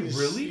me did he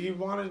really?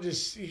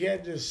 He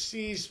had to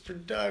cease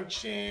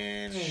production.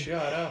 And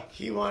shut up.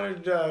 He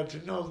wanted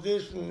to know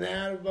this and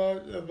that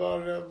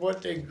about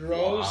what they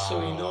grow,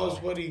 so he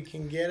knows what he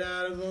can get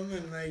out of them,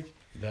 and like.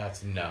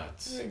 That's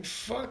nuts. Like,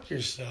 fuck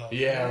yourself.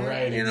 Yeah, man.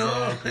 right. You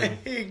exactly. know,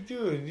 hey,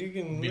 dude, you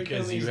can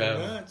because you have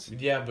nuts.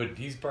 Yeah, but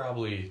he's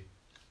probably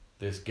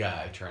this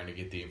guy trying to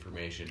get the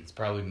information. It's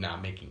probably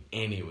not making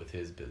any with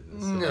his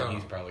business. So no,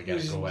 he's probably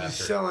got to go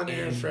after selling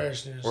air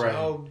fresheners. Right.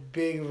 How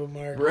big of a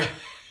market? Right.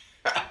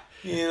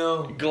 You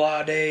know,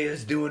 Glade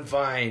is doing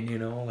fine. You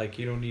know, like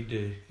you don't need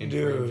to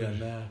infringe on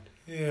that.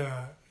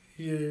 Yeah,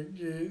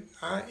 yeah,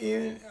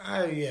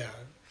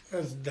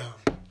 that's dumb.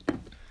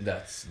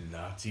 That's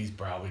nuts. He's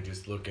probably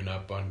just looking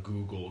up on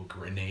Google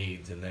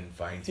grenades and then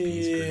finds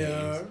peace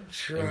grenades.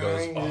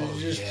 Trying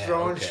to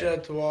throwing shit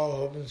at the wall,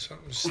 hoping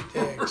something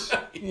sticks.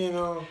 Right. You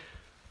know.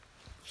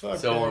 Fuck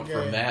so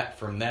that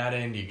from that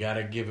end, you got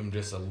to give him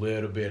just a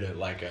little bit of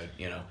like a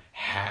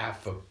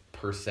half a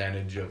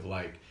percentage of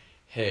like,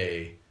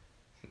 hey,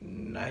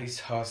 nice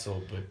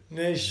hustle, but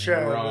nice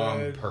try, wrong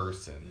bud.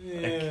 person.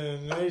 Yeah,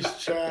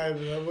 nice try,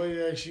 but how about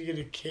you actually get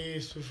a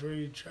case before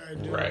you try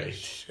doing this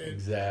shit?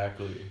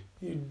 Exactly.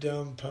 You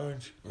dumb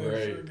punch.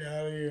 Right. Fuck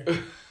out of here.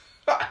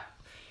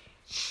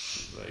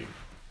 Like,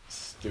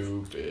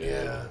 stupid.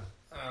 Yeah,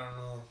 I don't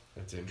know.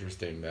 That's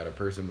interesting that a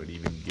person would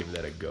even give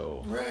that a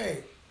go.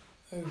 Right.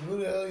 Like, who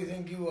the hell do you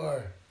think you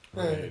are?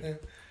 Right.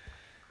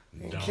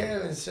 And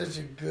Kevin's such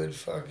a good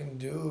fucking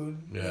dude.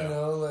 Yeah. You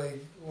know,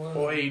 like one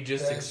Boy, he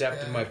just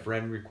accepted my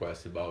friend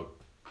request about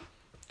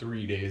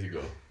 3 days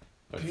ago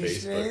on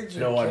Facebook.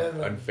 No,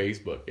 on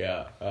Facebook.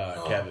 Yeah,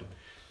 Kevin.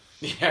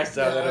 Yeah, I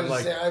saw that. I'm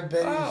like, I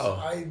bet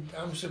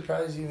I'm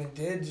surprised he even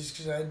did, just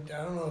because I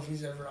don't know if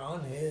he's ever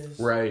on his.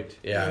 Right.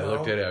 Yeah, I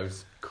looked at it. I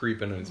was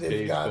creeping on his page.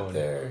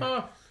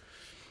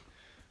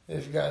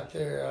 They've got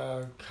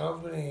their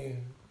company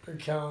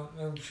account.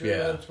 I'm sure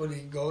that's what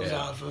he goes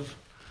off of.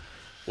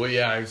 Well,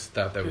 yeah, I just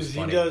thought that was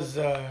funny. He does.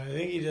 I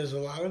think he does a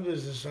lot of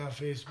business on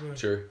Facebook.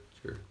 Sure.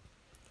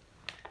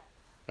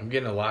 I'm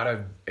getting a lot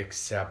of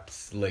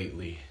accepts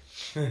lately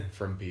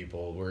from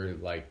people. Where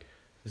like,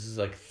 this is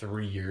like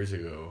 3 years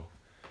ago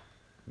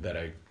that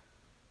I,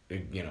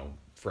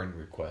 friend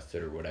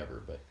requested or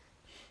whatever. But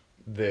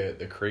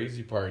the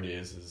crazy part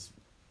is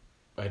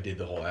I did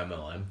the whole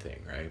MLM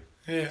thing, right?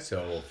 Yeah.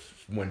 So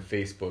when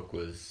Facebook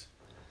was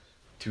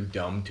too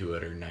dumb to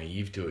it or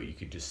naive to it, you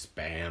could just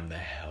spam the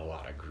hell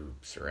out of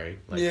groups, right?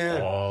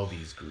 Like all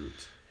these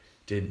groups.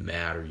 Didn't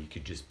matter. You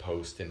could just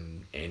post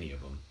in any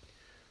of them.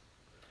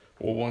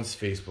 Well, once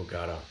Facebook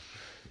got up,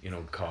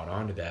 caught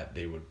on to that,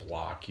 they would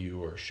block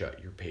you or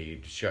shut your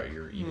page,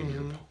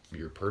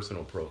 your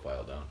personal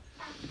profile down.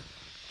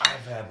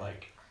 I've had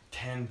like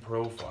 10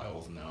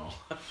 profiles now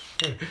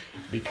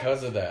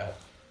because of that.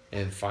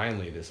 And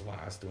finally, this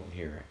last one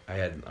here,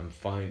 I'm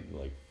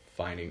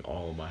finding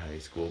all of my high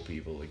school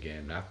people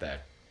again. Not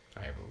that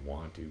I ever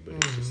want to, but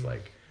it's just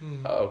like,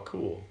 oh,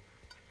 cool.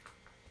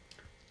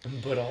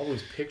 But all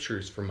those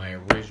pictures from my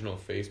original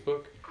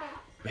Facebook,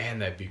 man,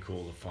 that'd be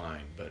cool to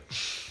find. But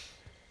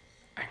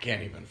I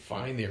can't even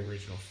find the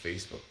original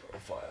Facebook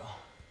profile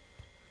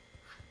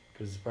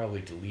because it's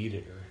probably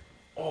deleted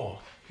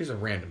here's a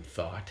random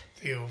thought.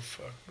 The old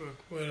fuck book.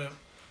 What up?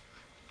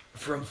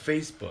 From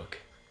Facebook,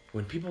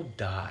 when people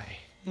die,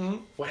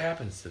 what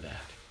happens to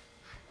that?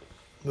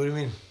 What do you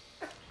mean?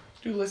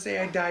 Dude, let's say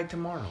I died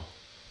tomorrow.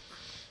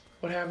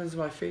 What happens to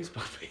my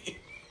Facebook page?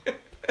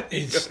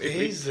 It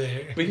stays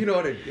there. But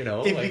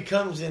it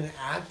becomes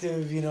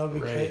inactive,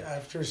 because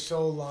after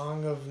so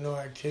long of no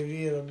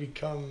activity, it'll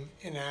become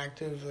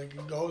inactive, like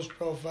a ghost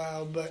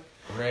profile. But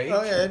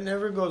it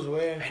never goes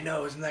away. I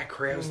know, isn't that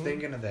crazy? I was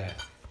thinking of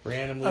that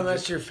randomly.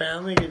 Unless your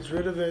family gets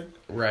rid of it,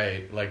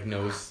 right? Like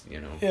knows,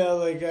 Yeah,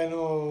 like I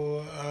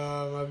know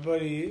my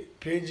buddy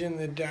Pigeon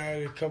that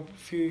died a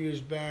few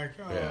years back.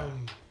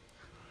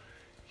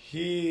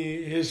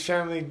 His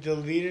family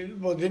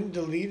didn't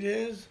delete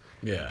his.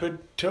 Yeah.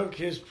 But took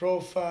his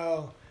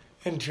profile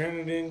and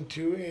turned it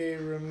into a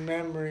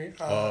memory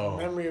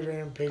of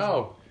Aaron Pigeon.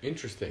 Oh,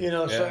 interesting.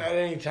 So at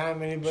any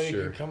time anybody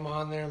could come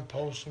on there and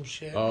post some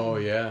shit. Oh,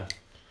 yeah.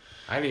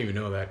 I didn't even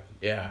know that.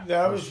 Yeah.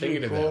 That I was thinking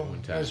pretty of cool. that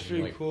one time. That's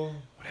pretty like, cool.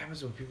 What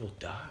happens when people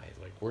die?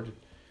 Like, where did...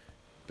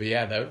 But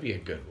yeah, that would be a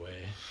good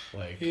way.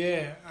 Like,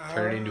 yeah,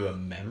 turn it into a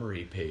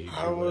memory page.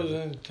 I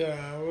wasn't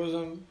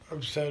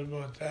upset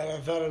about that. I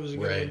thought it was a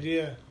good Right.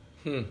 idea.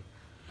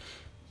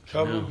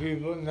 Couple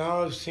people.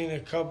 Now I've seen a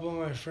couple of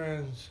my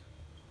friends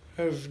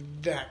have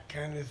that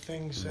kind of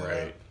thing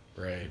set up.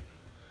 Right.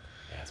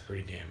 That's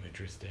pretty damn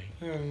interesting.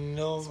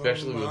 No,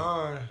 especially with...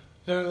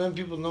 Then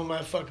people know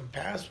my fucking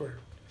password.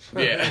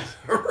 Yeah,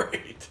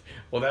 right.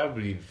 Well, that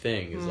would be the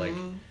thing. Is like,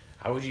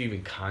 how would you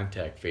even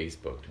contact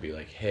Facebook to be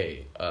like,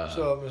 hey,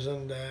 so it was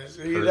on that.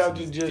 You'd have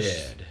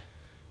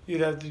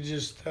to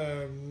just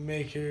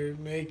make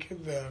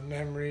the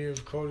memory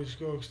of Cody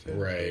Skokestad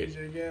page,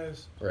 I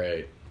guess.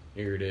 Right.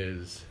 Here it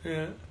is.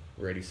 Yeah.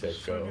 Ready, set,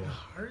 go. Fucking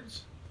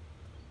hearts.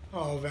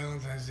 Oh,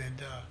 Valentine's Day,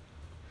 duh.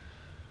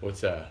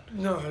 What's that?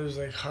 No, it was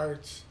like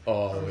hearts.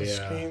 Oh, on the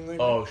yeah. screen, like,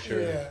 oh, sure.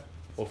 Yeah.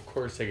 Well, of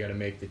course, I got to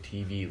make the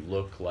TV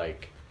look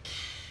like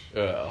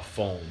a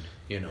phone,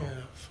 you know.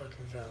 Yeah,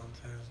 fucking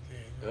Valentine's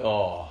Day.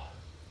 Oh,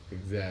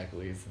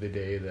 exactly. It's the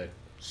day that...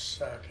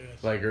 Suck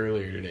it. Like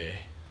earlier today.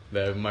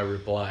 That my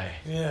reply.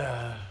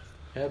 Yeah.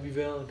 Happy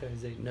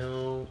Valentine's Day.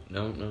 No.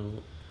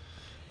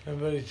 My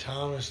buddy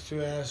Thomas,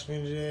 too, asked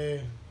me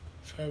today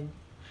if I...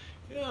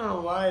 I don't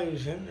know why he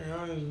was hitting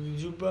around.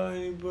 Did you buy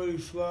anybody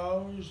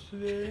flowers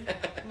today?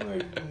 I'm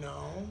like,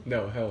 no.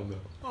 No, hell no.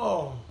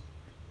 Oh,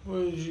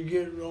 well, did you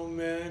get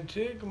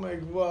romantic? I'm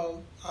like,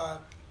 well,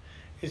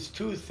 it's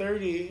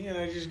 2:30 and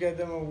I just got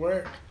done with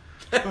work.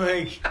 I'm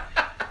like,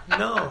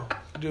 no,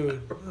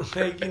 dude.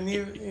 Like, and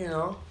you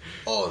know,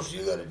 oh, so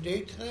you got a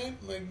date tonight?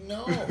 I'm like,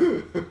 no.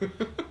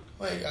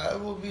 Like, I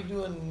will be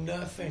doing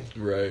nothing.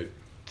 Right.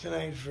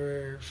 Tonight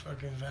for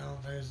fucking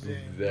Valentine's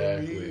Day.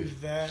 Exactly.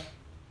 Believe that.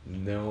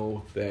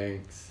 No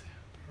thanks.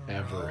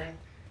 Ever.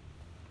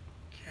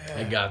 Yeah.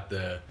 I got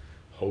the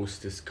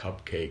Hostess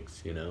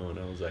cupcakes, you know, and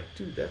I was like,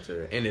 dude, that's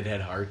a... And it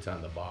had hearts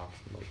on the box.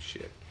 I'm like,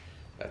 shit.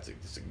 That's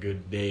a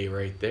good day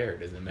right there.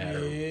 It doesn't matter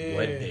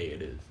what day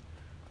it is.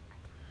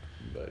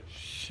 But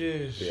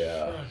shit is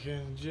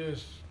fucking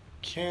just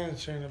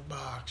cancer in a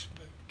box.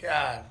 But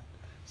God,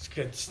 it's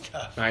good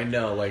stuff. I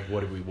know, like,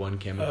 what are we, one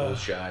chemical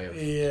shy of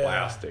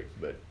plastic?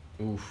 But,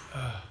 oof.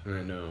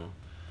 I know.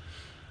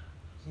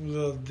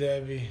 Little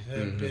Debbie,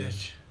 that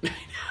bitch.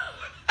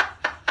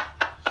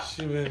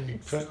 She's been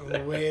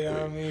putting weight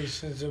on me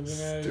since I've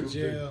been out of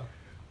jail.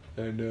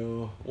 I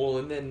know. Well,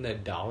 and then the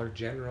Dollar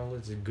General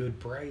is a good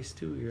price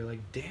too. You're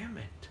like, damn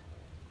it,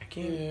 I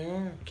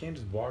can't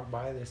just walk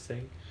by this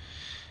thing.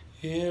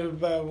 You never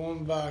buy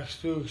one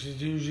box too, because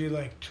it's usually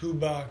like 2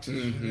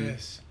 boxes for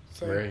this.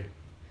 It's like, right.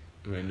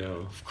 I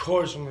know. Of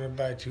course, I'm gonna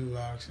buy 2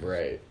 boxes.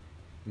 Right.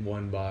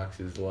 1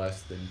 box is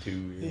less than 2.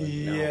 You're like,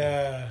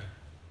 yeah.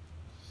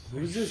 No.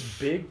 Who's this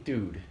big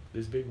dude?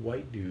 This big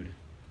white dude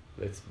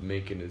that's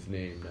making his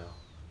name now.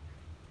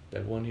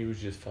 That one he was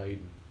just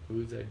fighting.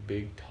 Who is that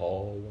big,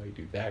 tall, white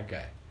dude? That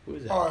guy. Who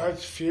is that? Oh,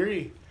 that's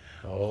Fury.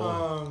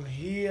 Oh.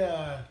 He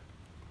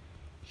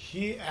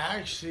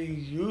actually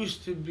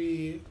used to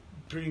be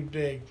pretty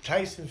big.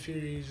 Tyson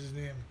Fury is his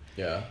name.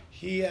 Yeah.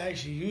 He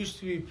actually used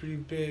to be pretty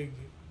big,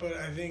 but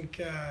I think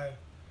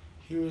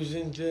he was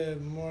into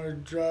more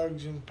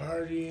drugs and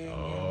partying.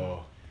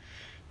 Oh.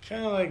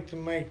 Kind of like the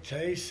Mike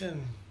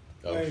Tyson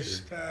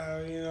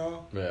lifestyle, you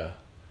know? Yeah.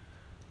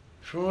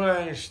 From what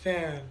I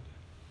understand.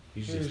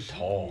 He's just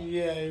tall.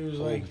 Yeah, he was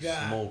Holy like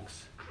that.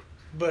 Smokes.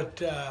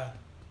 But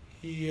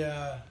he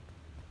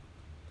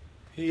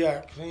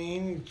got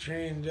clean, he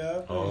trained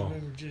up, and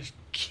he's been just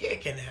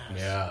kicking ass.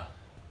 Yeah.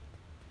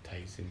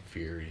 Tyson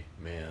Fury,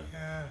 man.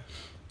 Yeah.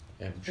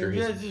 I'm sure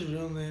that's his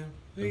real name.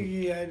 I think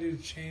he had to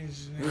change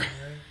his name,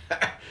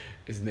 right?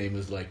 His name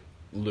is like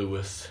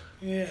Lewis.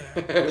 Yeah.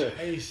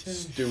 Tyson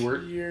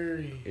Stewart.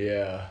 Fury.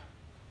 Yeah.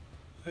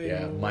 Like,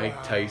 yeah,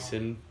 Mike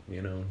Tyson,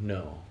 you know,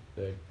 no.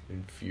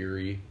 And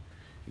Fury.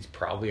 He's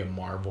probably a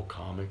Marvel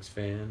Comics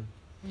fan.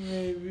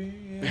 Maybe,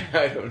 yeah.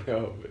 I don't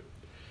know, but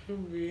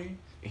could be.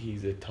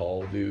 He's a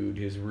tall dude.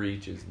 His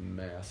reach is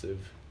massive.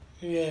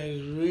 Yeah,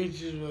 his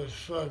reach is what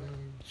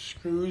fucking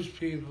screws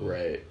people.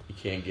 Right. You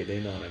can't get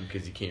in on him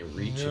because you can't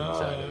reach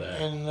inside of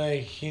that. And,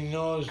 like, he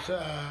knows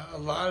a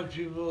lot of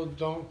people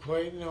don't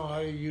quite know how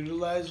to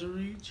utilize a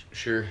reach.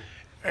 Sure.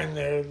 And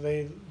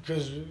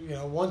because, you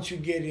know, once you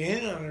get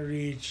in on a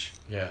reach,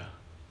 yeah,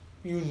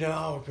 you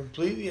now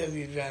completely have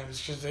the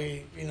advantage because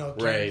they, you know,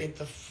 can't get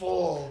the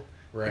full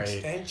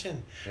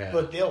extension. Yeah.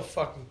 But they'll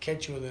fucking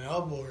catch you with an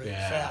elbow really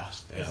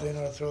fast if they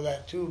know to throw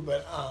that too.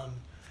 But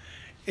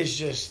it's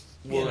just,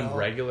 you know. In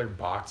regular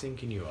boxing,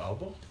 can you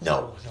elbow?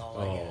 No,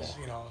 I guess,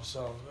 you know,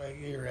 so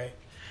you're right.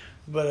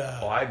 But,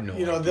 I've no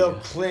you know, idea. they'll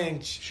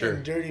clinch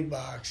in dirty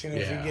box, you know,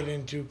 if you get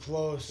in too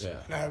close. Yeah.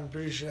 And I'm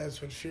pretty sure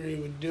that's what Fury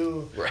would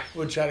do. Right.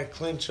 Would try to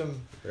clinch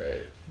him.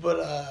 Right.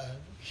 But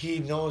he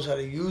knows how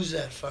to use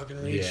that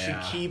fucking reach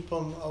to keep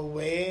him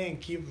away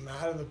and keep him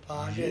out of the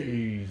pocket.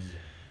 Jeez.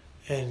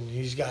 And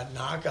he's got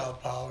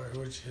knockout power,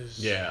 which is...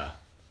 Yeah.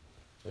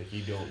 Like,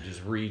 you don't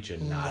just reach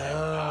and not have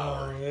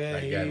power. Yeah,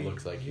 that guy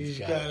looks like he's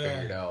got it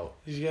figured out.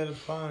 He's got a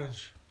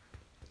punch.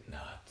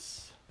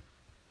 Nuts.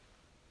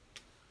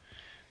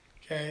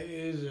 Guy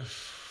is a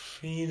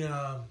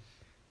phenom.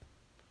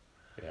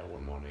 Yeah, I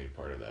wouldn't want any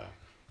part of that.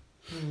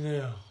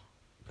 No.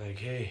 Like,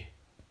 hey,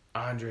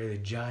 Andre the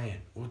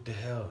Giant, what the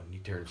hell? And he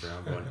turns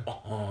around going,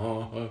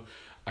 oh,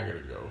 I gotta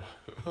go.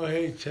 Oh,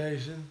 hey,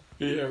 Tyson.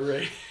 Yeah,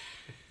 right.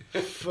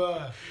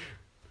 Fuck.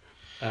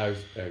 I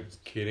was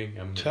kidding.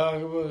 Talk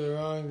about the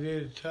wrong day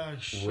to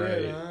talk shit,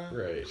 right, huh?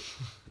 Right.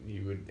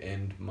 You would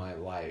end my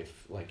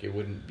life. Like, it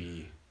wouldn't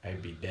be,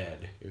 I'd be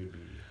dead. It would be.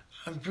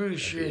 I'm pretty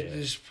sure at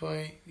this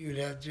point you'd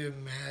have to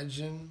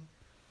imagine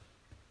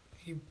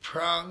he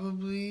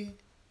probably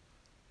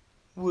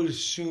would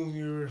assume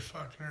you were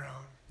fucking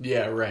around.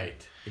 Yeah,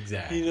 right.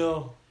 Exactly. You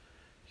know,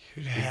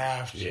 you'd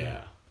have to.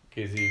 Yeah,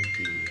 because he'd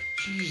be...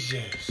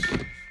 Jesus.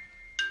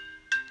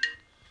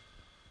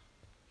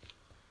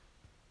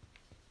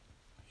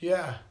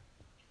 Yeah.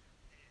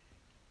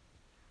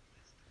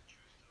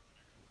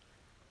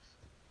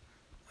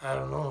 I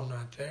don't know, I'm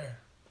not there.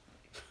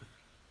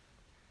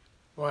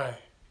 Why?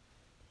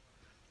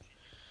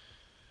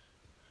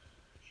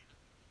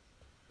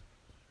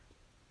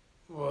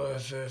 Well,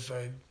 if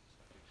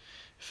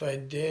I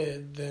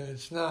did, then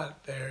it's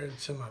not there.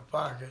 It's in my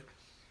pocket.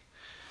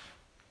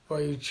 Why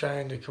are you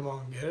trying to come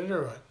on and get it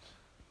or what?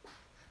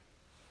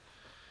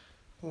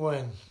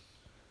 When?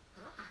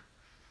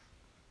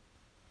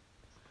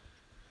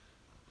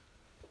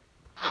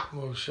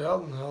 Well,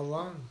 Sheldon, how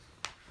long?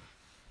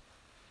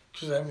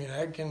 Because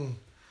I can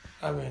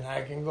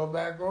go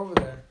back over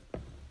there.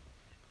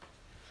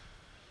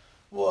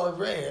 Well,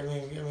 Ray, I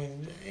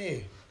mean,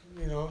 hey,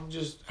 you know,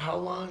 just how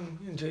long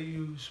until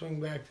you swing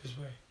back this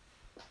way?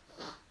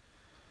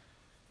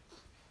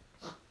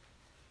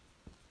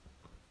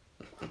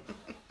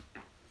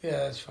 Yeah,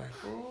 that's fine.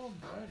 Oh,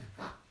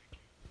 buddy.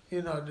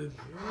 You know, dude.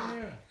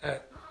 Yeah. All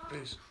right,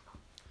 peace.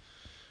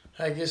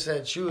 I guess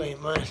that shoe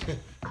ain't mine.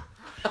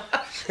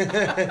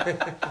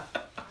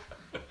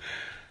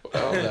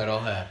 Well, that'll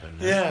happen.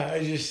 Huh? Yeah,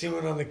 I just seen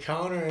one on the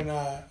counter, and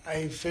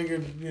I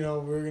figured, you know,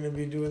 we were gonna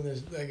be doing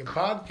this like a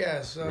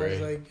podcast, so I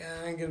was like,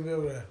 I ain't gonna be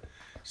able to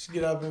just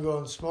get up and go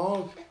and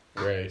smoke.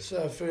 Right.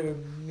 So I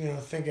figured, you know,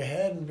 think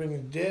ahead and bring a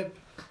dip.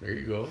 There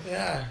you go.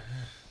 Yeah,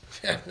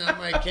 not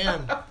my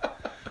can.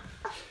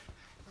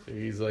 So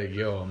he's like,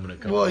 yo, I'm gonna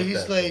come. Well,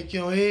 he's like,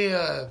 you know, hey,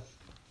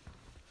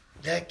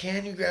 that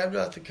can you grabbed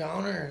off the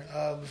counter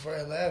before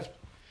I left,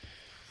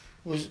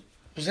 was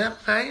that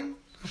mine?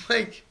 I'm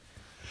like,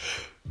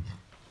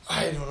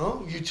 I don't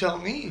know. You tell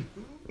me.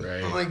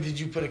 Right. I'm like, did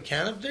you put a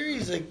can up there?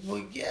 He's like,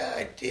 well, yeah,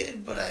 I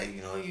did, but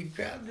you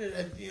grabbed it.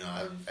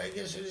 I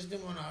guess I just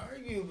didn't want to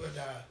argue, but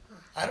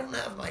I don't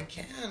have my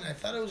can. I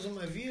thought it was in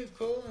my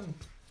vehicle, and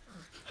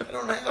I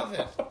don't have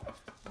it.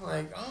 I'm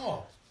like,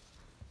 oh,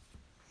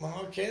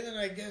 well, okay, then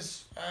I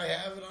guess I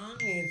have it on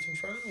me. It's in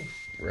front of me.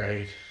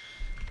 Right.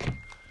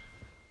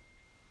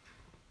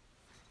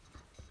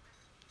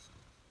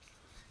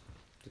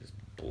 Just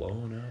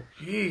blowing up.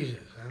 Jesus,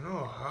 I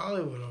know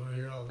Hollywood over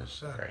here all of a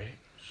sudden. Right.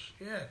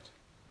 Shit.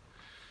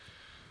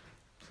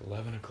 It's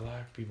 11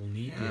 o'clock. People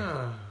need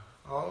Yeah,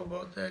 all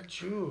about that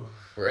chew. you.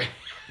 Right.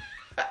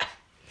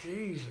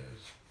 Jesus.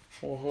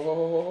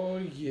 Oh,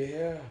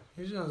 yeah.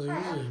 He sounds like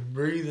he's just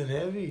breathing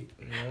heavy.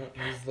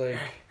 Yeah, he's like,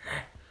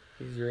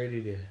 he's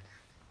ready to.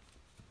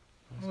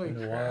 It's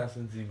been a while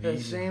since he's That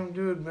eaten. same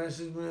dude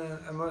messaged me.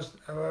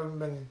 I haven't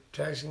been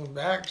texting him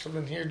back, so I've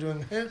been here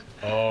doing this.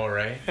 Oh,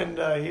 right. And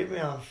he hit me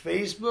on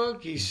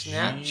Facebook. He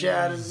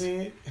Snapchatted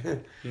me.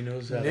 He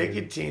knows how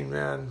Nicotine,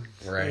 man.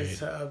 Right.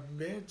 It's a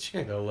bitch.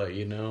 They'll let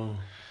you know.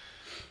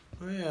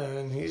 Oh, yeah,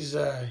 and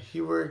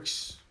he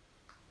works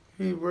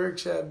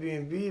at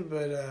B&B,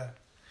 but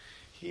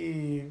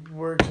he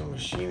works in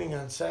machining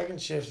on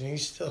second shift, and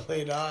he's still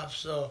laid off,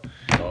 so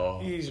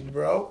he's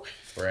broke.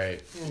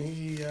 Right. And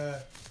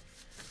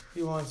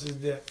he wants his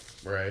dip.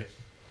 Right.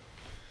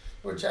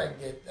 Which I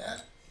get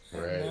that. I'm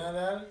Right. mad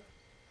at it.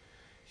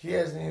 He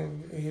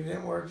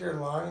didn't work there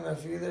long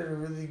enough either to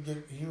really get,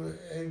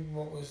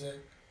 what was it?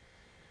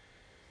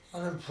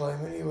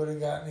 Unemployment he would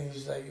have gotten, it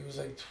was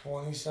like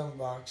 20 some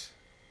bucks.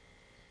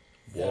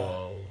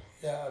 Whoa.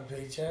 Yeah, a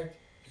paycheck.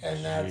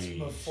 And that's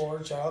before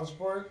child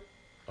support.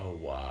 Oh,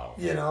 wow.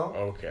 You know?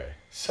 Okay.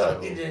 So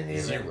he didn't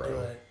even zero. do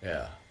it.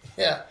 Yeah.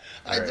 Yeah.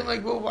 Right. I'm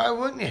like, well, why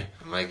wouldn't you?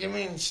 I'm like, I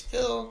mean,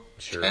 still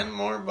Sure. 10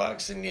 more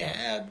bucks than you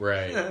had.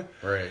 Right.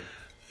 Right.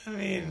 I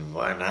mean,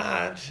 why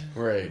not?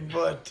 Right.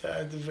 But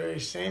at the very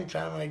same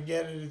time, I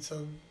get it.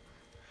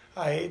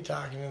 I hate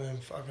talking to them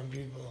fucking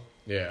people.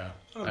 Yeah.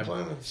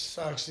 Unemployment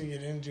sucks to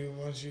get into.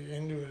 Once you're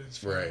into it, it's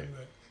fine. Right.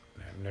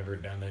 But I've never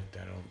done it.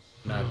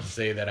 Not to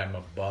say that I'm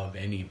above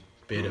any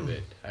bit of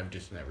it. I've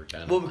just never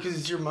done well, it. because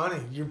it's your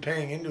money. You're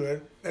paying into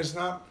it. It's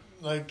not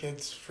like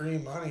it's free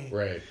money.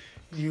 Right.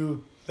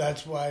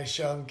 That's why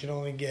Sheldon can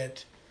only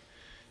get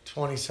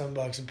 20 some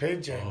bucks a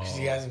paycheck because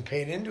he hasn't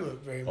paid into it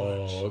very much.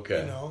 Oh,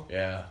 okay. You know?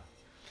 Yeah.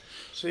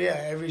 So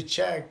yeah, every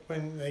check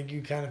when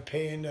you kind of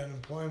pay into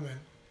unemployment,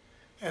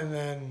 and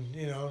then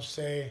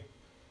say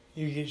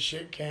you get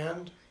shit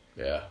canned.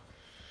 Yeah.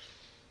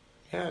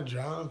 Yeah,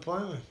 draw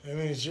unemployment. I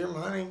mean, it's your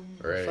money.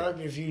 Right. Fuck,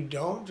 if you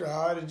don't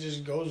draw it, it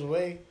just goes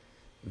away.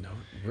 No,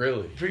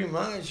 really? Pretty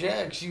much,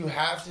 yeah, because you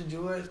have to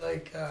do it,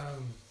 like,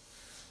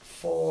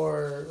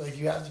 for, like,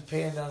 you have to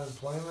pay into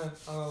unemployment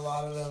on a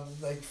lot of them,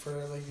 like, for,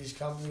 like, these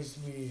companies to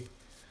be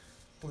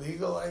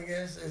legal, I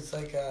guess. It's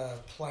like a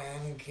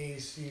plan in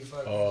case you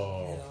fucking, you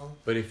know.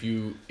 But if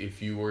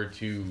you were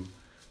to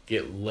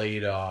get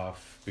laid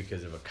off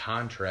because of a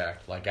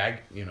contract, like Yeah,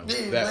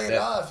 laid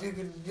off, you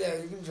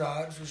can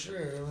draw it for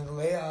sure. I mean,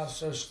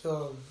 layoffs are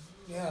still,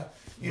 yeah.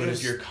 But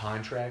if your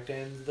contract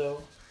ends,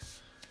 though?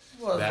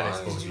 Well,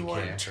 as long as you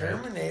weren't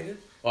terminated.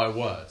 Well, I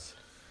was.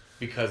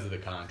 Because of the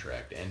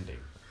contract ending.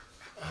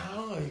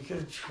 Oh, you could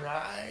have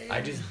tried.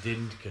 I just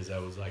didn't because I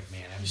was like,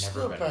 man, I've you never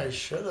still been. Probably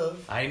should have.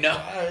 I know.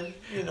 Tried,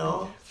 you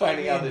know.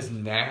 Finding out this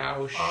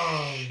now,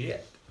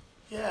 shit.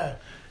 Yeah.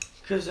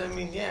 Because, I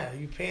mean, yeah,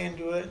 you pay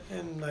into it,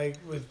 and, like,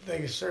 with,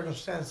 like, a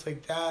circumstance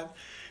like that,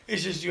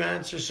 it's just you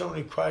answer so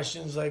many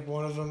questions. Like,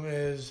 one of them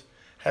is,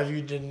 have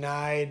you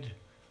denied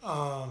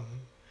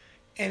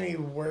any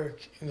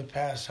work in the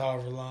past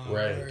however long?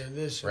 Right. Or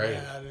this or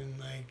that, and,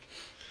 like...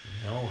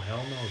 No,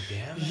 hell no,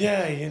 damn it.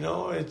 Yeah, you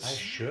know, it's... I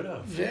should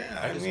have. Yeah,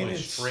 I just went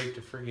straight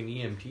to freaking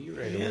EMT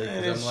right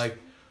away. Because I'm like,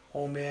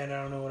 oh, man,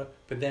 I don't know what...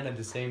 But then at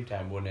the same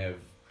time,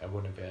 I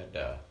wouldn't have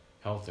had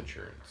health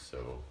insurance,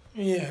 so...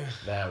 Yeah.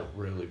 That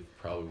really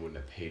probably wouldn't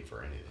have paid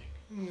for anything.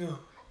 No.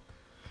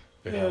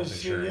 But health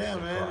insurance is a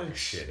crock of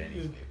shit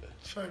anyway. But.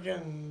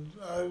 Fucking,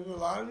 a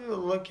lot of people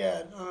look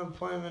at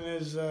unemployment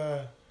as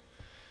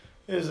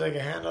like a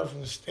handout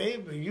from the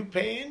state, but you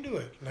pay into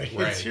it. Like,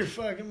 it's your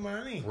fucking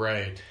money.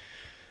 Right.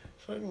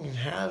 Fucking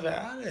have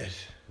at it.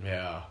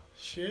 Yeah.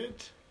 Shit.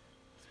 That's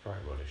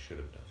probably what I should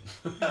have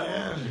done.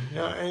 Yeah.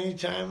 No,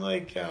 anytime,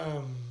 like,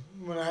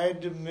 when I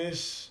had to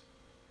miss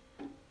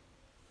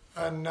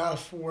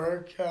enough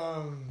work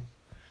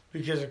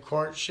because of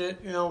court shit,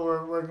 you know,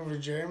 we're working for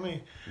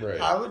Jeremy.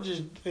 Right. I would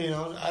just, you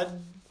know,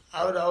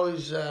 I would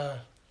always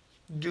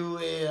do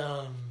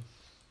a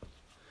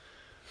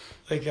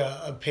like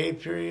a pay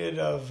period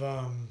of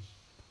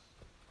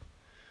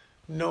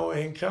no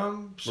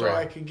income, so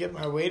I could get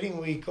my waiting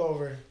week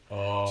over.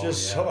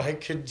 So I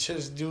could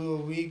just do a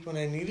week when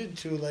I needed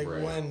to, like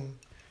when,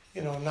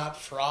 you know, not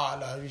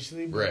fraud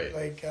obviously, but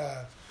like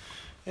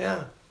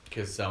yeah.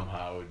 Because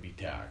somehow it would be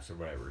taxed or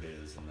whatever it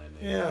is, and then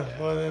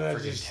then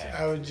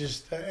I would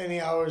just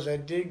any hours I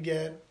did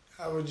get,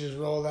 I would just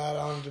roll that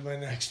on to my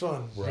next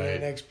one, my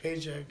next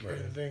paycheck kind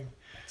of thing.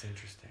 That's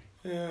interesting.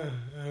 Yeah,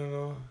 I don't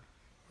know,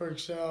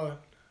 works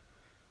out.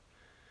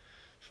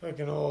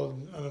 Fucking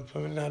old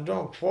unemployment. Now,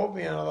 don't quote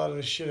me on a lot of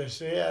the shit I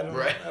say. I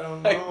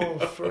don't know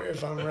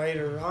if I'm right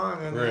or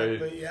wrong on that,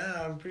 but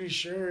yeah, I'm pretty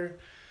sure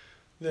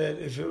that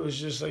if it was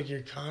just like your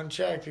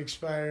contract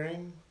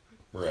expiring.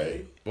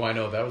 Right. Well, I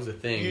know that was the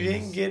thing. You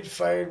didn't get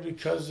fired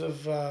because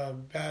of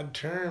bad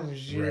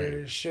terms.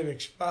 Your shit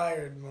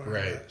expired, more or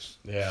less.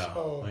 Yeah,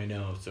 so, I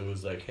know. So it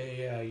was like,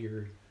 hey,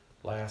 your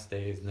last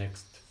day is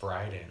next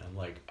Friday. And I'm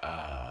like,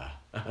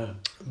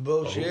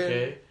 bullshit.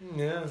 Okay.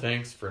 Yeah.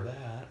 Thanks for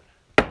that.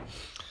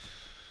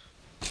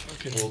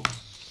 Well,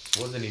 it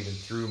wasn't even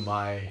through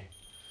my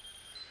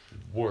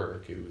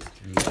work. It was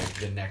through, like,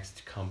 the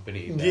next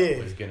company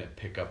that was going to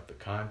pick up the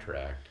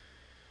contract.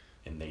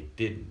 And they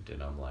didn't.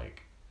 And I'm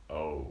like...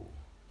 Oh,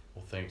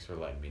 well, thanks for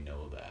letting me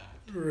know that.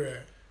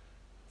 Right.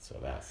 So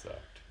that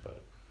sucked,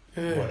 but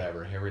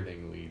whatever.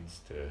 Everything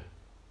leads to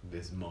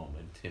this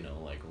moment, you know,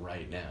 like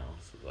right now.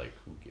 So, like,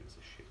 who gives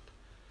a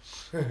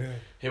shit?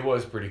 It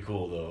was pretty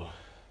cool, though.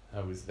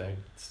 I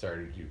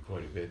started to do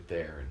quite a bit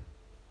there, and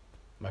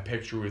my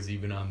picture was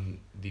even on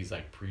these,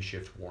 like,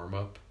 pre-shift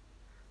warm-up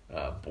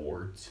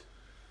boards.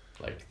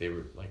 Like, they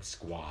were, like,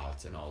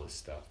 squats and all this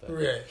stuff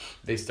that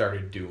they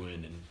started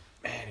doing, and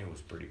man, it was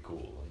pretty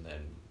cool. And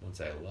then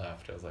once I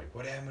left, I was like,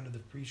 what happened to the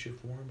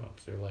pre-shift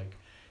warm-ups? They're like,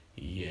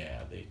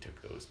 yeah, they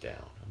took those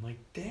down. I'm like,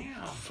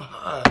 damn.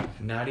 Fuck.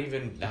 Not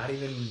even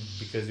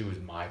because it was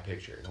my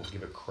picture. I don't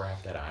give a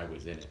crap that I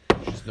was in it.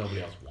 It's just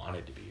nobody else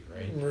wanted to be,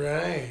 right?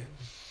 Right.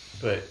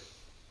 But,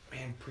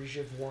 man,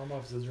 pre-shift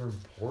warm-ups, those are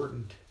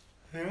important.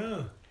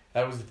 Yeah.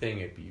 That was the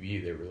thing at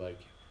BB. They were like,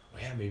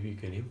 well, yeah, maybe you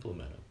can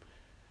implement them.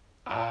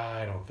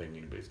 I don't think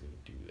anybody's going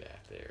to do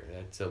that there.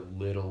 That's a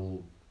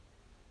little...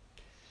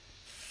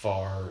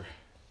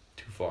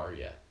 too far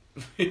yet.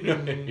 You know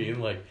what I mean?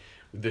 Like,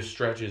 the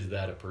stretches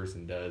that a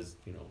person does,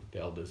 you know,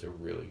 Dale does a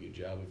really good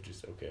job of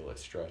just, okay,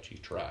 let's stretch. He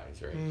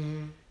tries, right?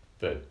 Mm-hmm.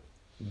 But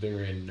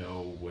they're in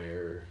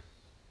nowhere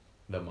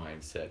the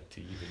mindset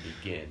to even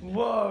begin.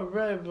 Well,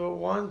 right, but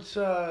once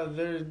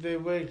they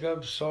wake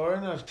up sore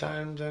enough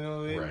times, I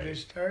know they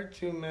start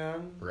to,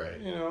 man. Right.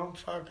 You know,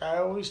 fuck, I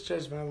always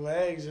stretch my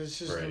legs. It's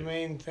just the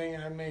main thing.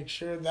 I make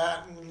sure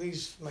that, and at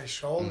least my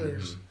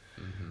shoulders.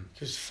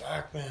 Because,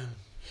 fuck, man.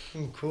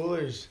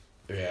 Coolers.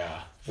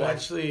 Yeah.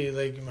 Eventually,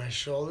 like, my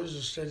shoulders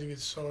will start to get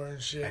sore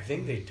and shit. I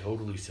think they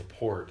totally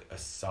support a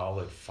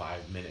solid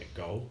 5-minute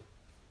go.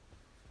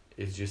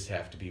 It just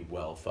have to be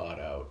well thought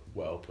out,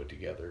 well put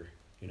together,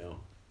 you know.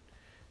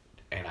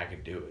 and I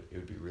could do it. It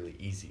would be really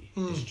easy.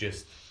 It's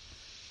just,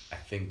 I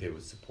think they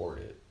would support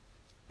it.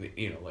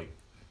 You know, like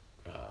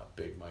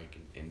Big Mike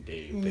and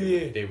Dave,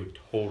 they would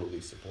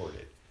totally support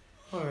it.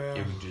 Oh, yeah.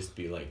 It would just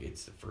be like,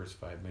 it's the first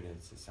 5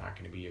 minutes. It's not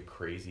going to be a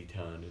crazy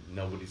ton.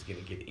 Nobody's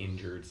going to get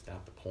injured. It's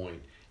not the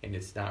point. And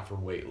it's not for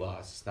weight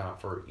loss. It's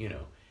not for, you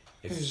know,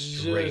 it's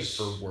straight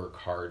for work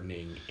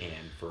hardening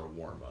and for a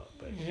warm-up.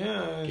 But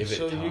yeah, give it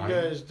so time. you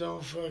guys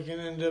don't fucking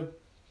end up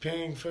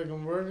paying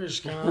fucking workers'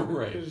 comp.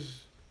 Right.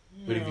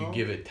 But know. if you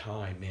give it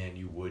time, man,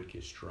 you would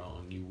get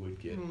strong. You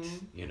would get,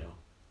 you know,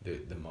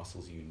 the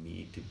muscles you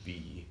need to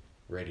be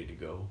ready to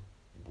go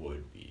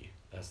would be.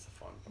 That's the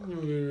fun part.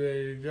 You'll be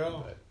ready to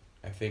go. But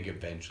I think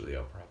eventually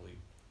I'll probably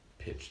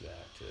pitch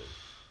that to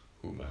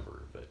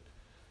whomever,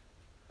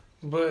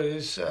 but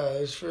his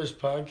first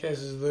podcast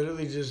is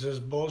literally just us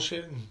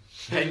bullshitting.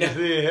 I know.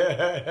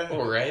 Yeah.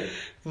 Oh, right?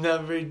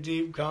 Not very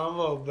deep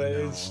combo, but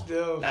it's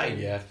still not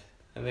yet.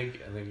 I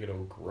think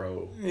it'll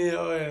grow. Yeah,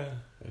 oh, yeah.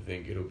 I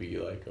think it'll be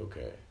like,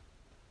 okay,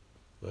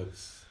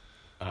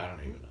 I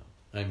don't even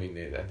know. I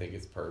mean, I think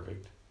it's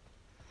perfect.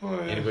 Oh,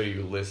 yeah. Anybody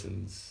who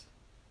listens,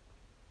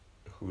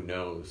 who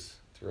knows,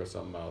 throw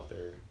something out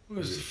there. It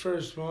was the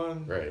first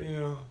one, right? You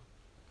know,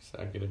 it's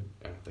not gonna.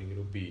 I don't think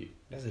it'll be.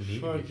 It doesn't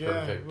need to be yeah.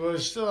 perfect. Well,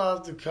 it's still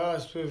off the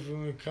cusp if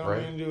when we come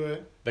into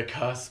it. The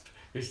cusp.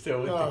 You're still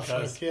with the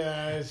cusp. Fuck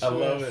yeah! I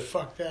love it.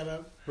 Fuck that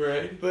up.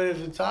 Right. But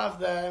if it's off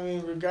that, I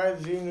mean,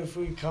 regardless, even if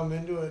we come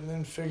into it and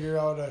then figure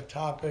out a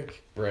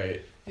topic,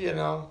 right? You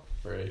know,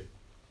 right.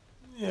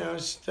 You know,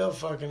 it's still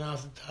fucking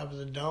off the top of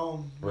the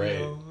dome. Right. You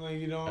know? Like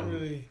you don't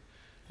really.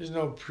 There's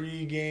no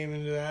pre-game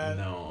into that.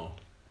 No.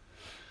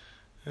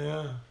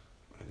 Yeah.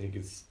 I think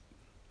it's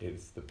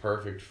the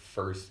perfect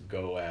first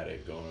go at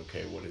it, going,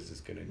 okay, what is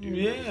this going to do?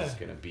 Yeah. What is this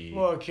going to be?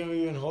 Well, can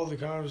we even hold the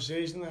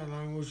conversation that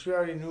long? Which we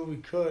already knew we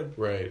could.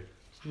 Right.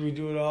 We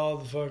do it all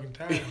the fucking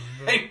time.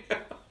 I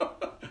know.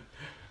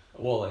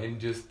 Well,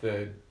 and just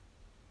it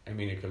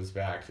comes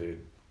back to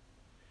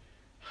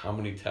how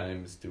many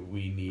times do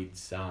we need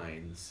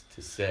signs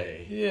to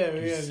say, yeah,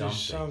 we gotta do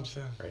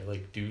something. Right?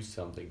 Like, do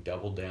something,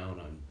 double down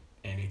on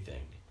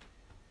anything.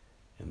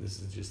 And this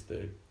is just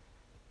the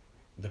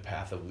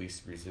path of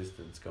least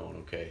resistance, going,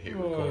 okay, hit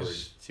record,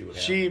 see what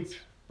happens. Cheap.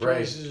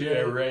 Price is right.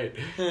 Yeah, right.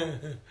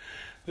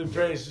 The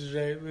price is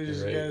right. We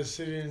just right. gotta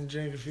sit here and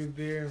drink a few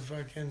beer and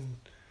fucking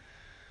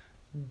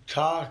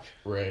talk.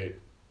 Right.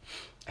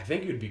 I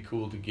think it would be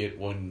cool to get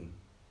one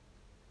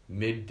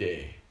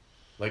midday.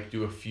 Like,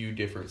 do a few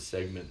different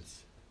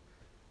segments.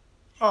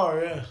 Oh,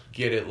 yeah.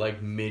 Get it,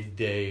 like,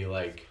 midday,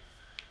 like,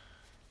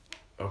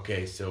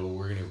 okay, so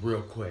we're going to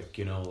real quick,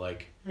 you know,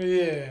 like...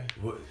 Yeah.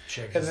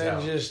 Check this out.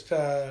 And then just,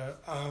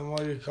 what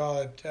do you call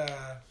it?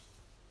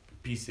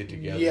 Piece it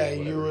together. Yeah,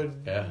 you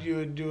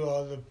would do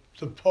all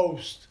the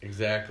post.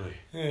 Exactly.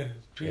 Yeah,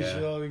 piece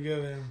it all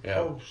together and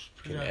post.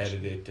 Can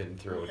edit it and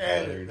throw it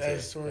together.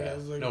 That's what I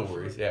was looking for. No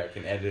worries. Yeah, I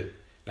can edit.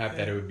 Not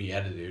that it would be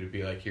edited. It would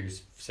be like,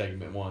 here's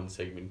segment 1,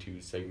 segment 2,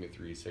 segment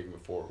 3,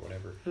 segment 4,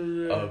 whatever,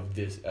 of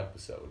this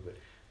episode. But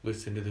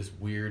listen to this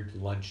weird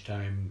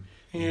lunchtime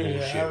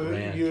bullshit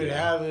rant. You would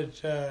have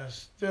it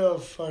still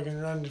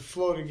fucking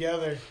flow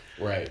together.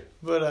 Right.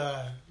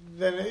 But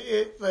then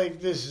it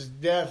like, this is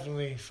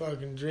definitely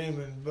fucking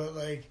dreaming. But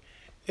like,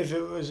 if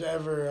it was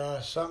ever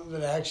something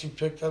that actually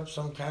picked up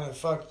some kind of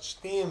fucking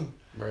steam.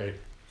 Right.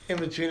 In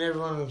between every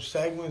one of them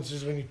segments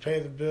is when you pay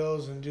the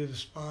bills and do the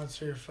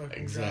sponsor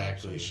fucking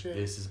drops and shit.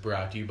 This is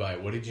brought to you by,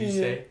 what did you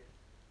say?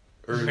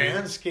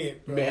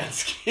 Manscaped, bro.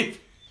 Manscaped.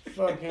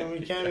 Fucking,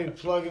 we can't be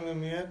plugging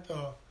them yet,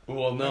 though.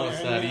 Well, no,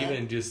 it's not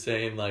even just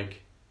saying,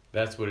 like,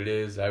 that's what it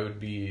is. I would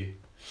be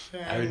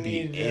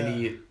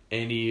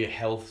any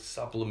health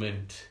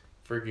supplement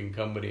freaking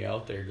company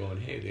out there going,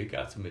 hey, they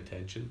got some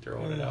attention,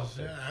 throwing it out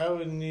there. I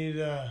would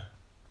need, I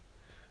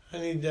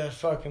need that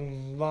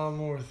fucking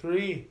Lawnmower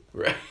 3.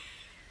 Right.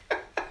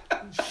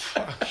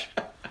 Fuck.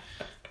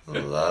 I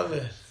love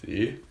it.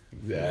 See?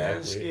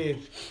 Exactly.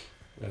 Manscaped.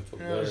 That's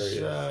hilarious.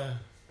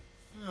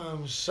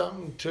 There's,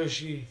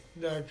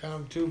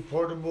 somethingtushy.com too.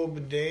 Portable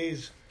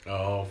bidets.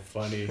 Oh,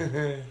 funny.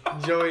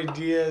 Joey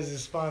Diaz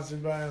is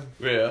sponsored by him.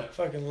 Yeah.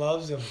 Fucking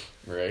loves them.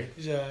 Right.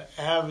 He's an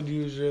avid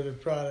user of the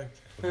product.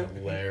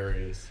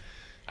 Hilarious.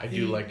 I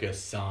do like a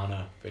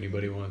sauna, if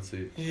anybody wants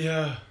it.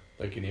 Yeah.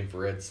 Like an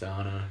infrared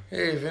sauna.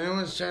 Hey, if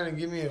anyone's trying to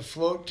give me a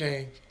float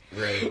tank.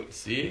 Right.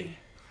 See?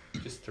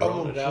 Just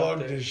throwing it out there. I'm gonna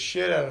plug the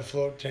shit out of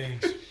float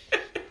tanks.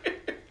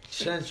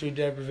 Sensory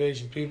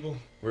deprivation, people.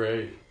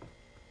 Right.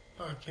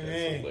 Fucking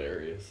That's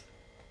hilarious.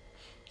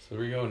 So there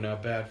we go.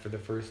 Not bad for the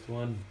first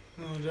one.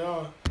 No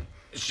doubt.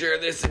 Share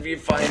this if you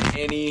find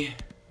any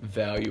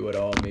value at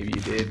all. Maybe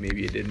you did,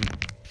 maybe you didn't.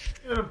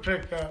 It'll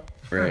pick up.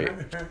 Right.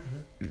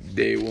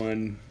 Day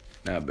 1,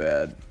 not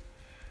bad.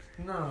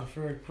 No,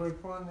 for a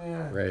quick one,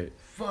 yeah. Right.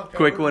 Fuck.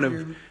 Quick one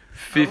of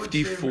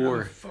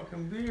 54.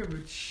 Fucking beer,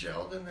 but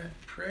Sheldon,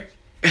 that prick.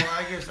 Well,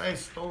 I guess I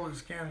stole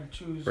his can of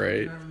chews.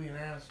 Right. He's not really an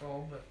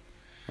asshole, but.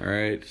 All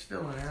right.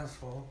 Still an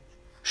asshole.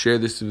 Share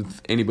this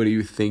with anybody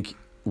you think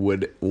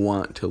would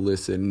want to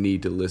listen,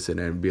 need to listen,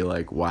 and be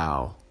like,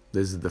 wow,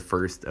 This is the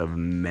first of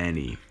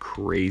many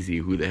crazy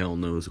who the hell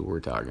knows what we're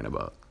talking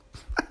about.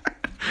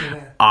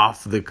 Yeah.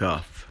 Off the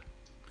cuff.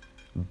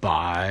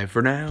 Bye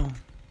for now.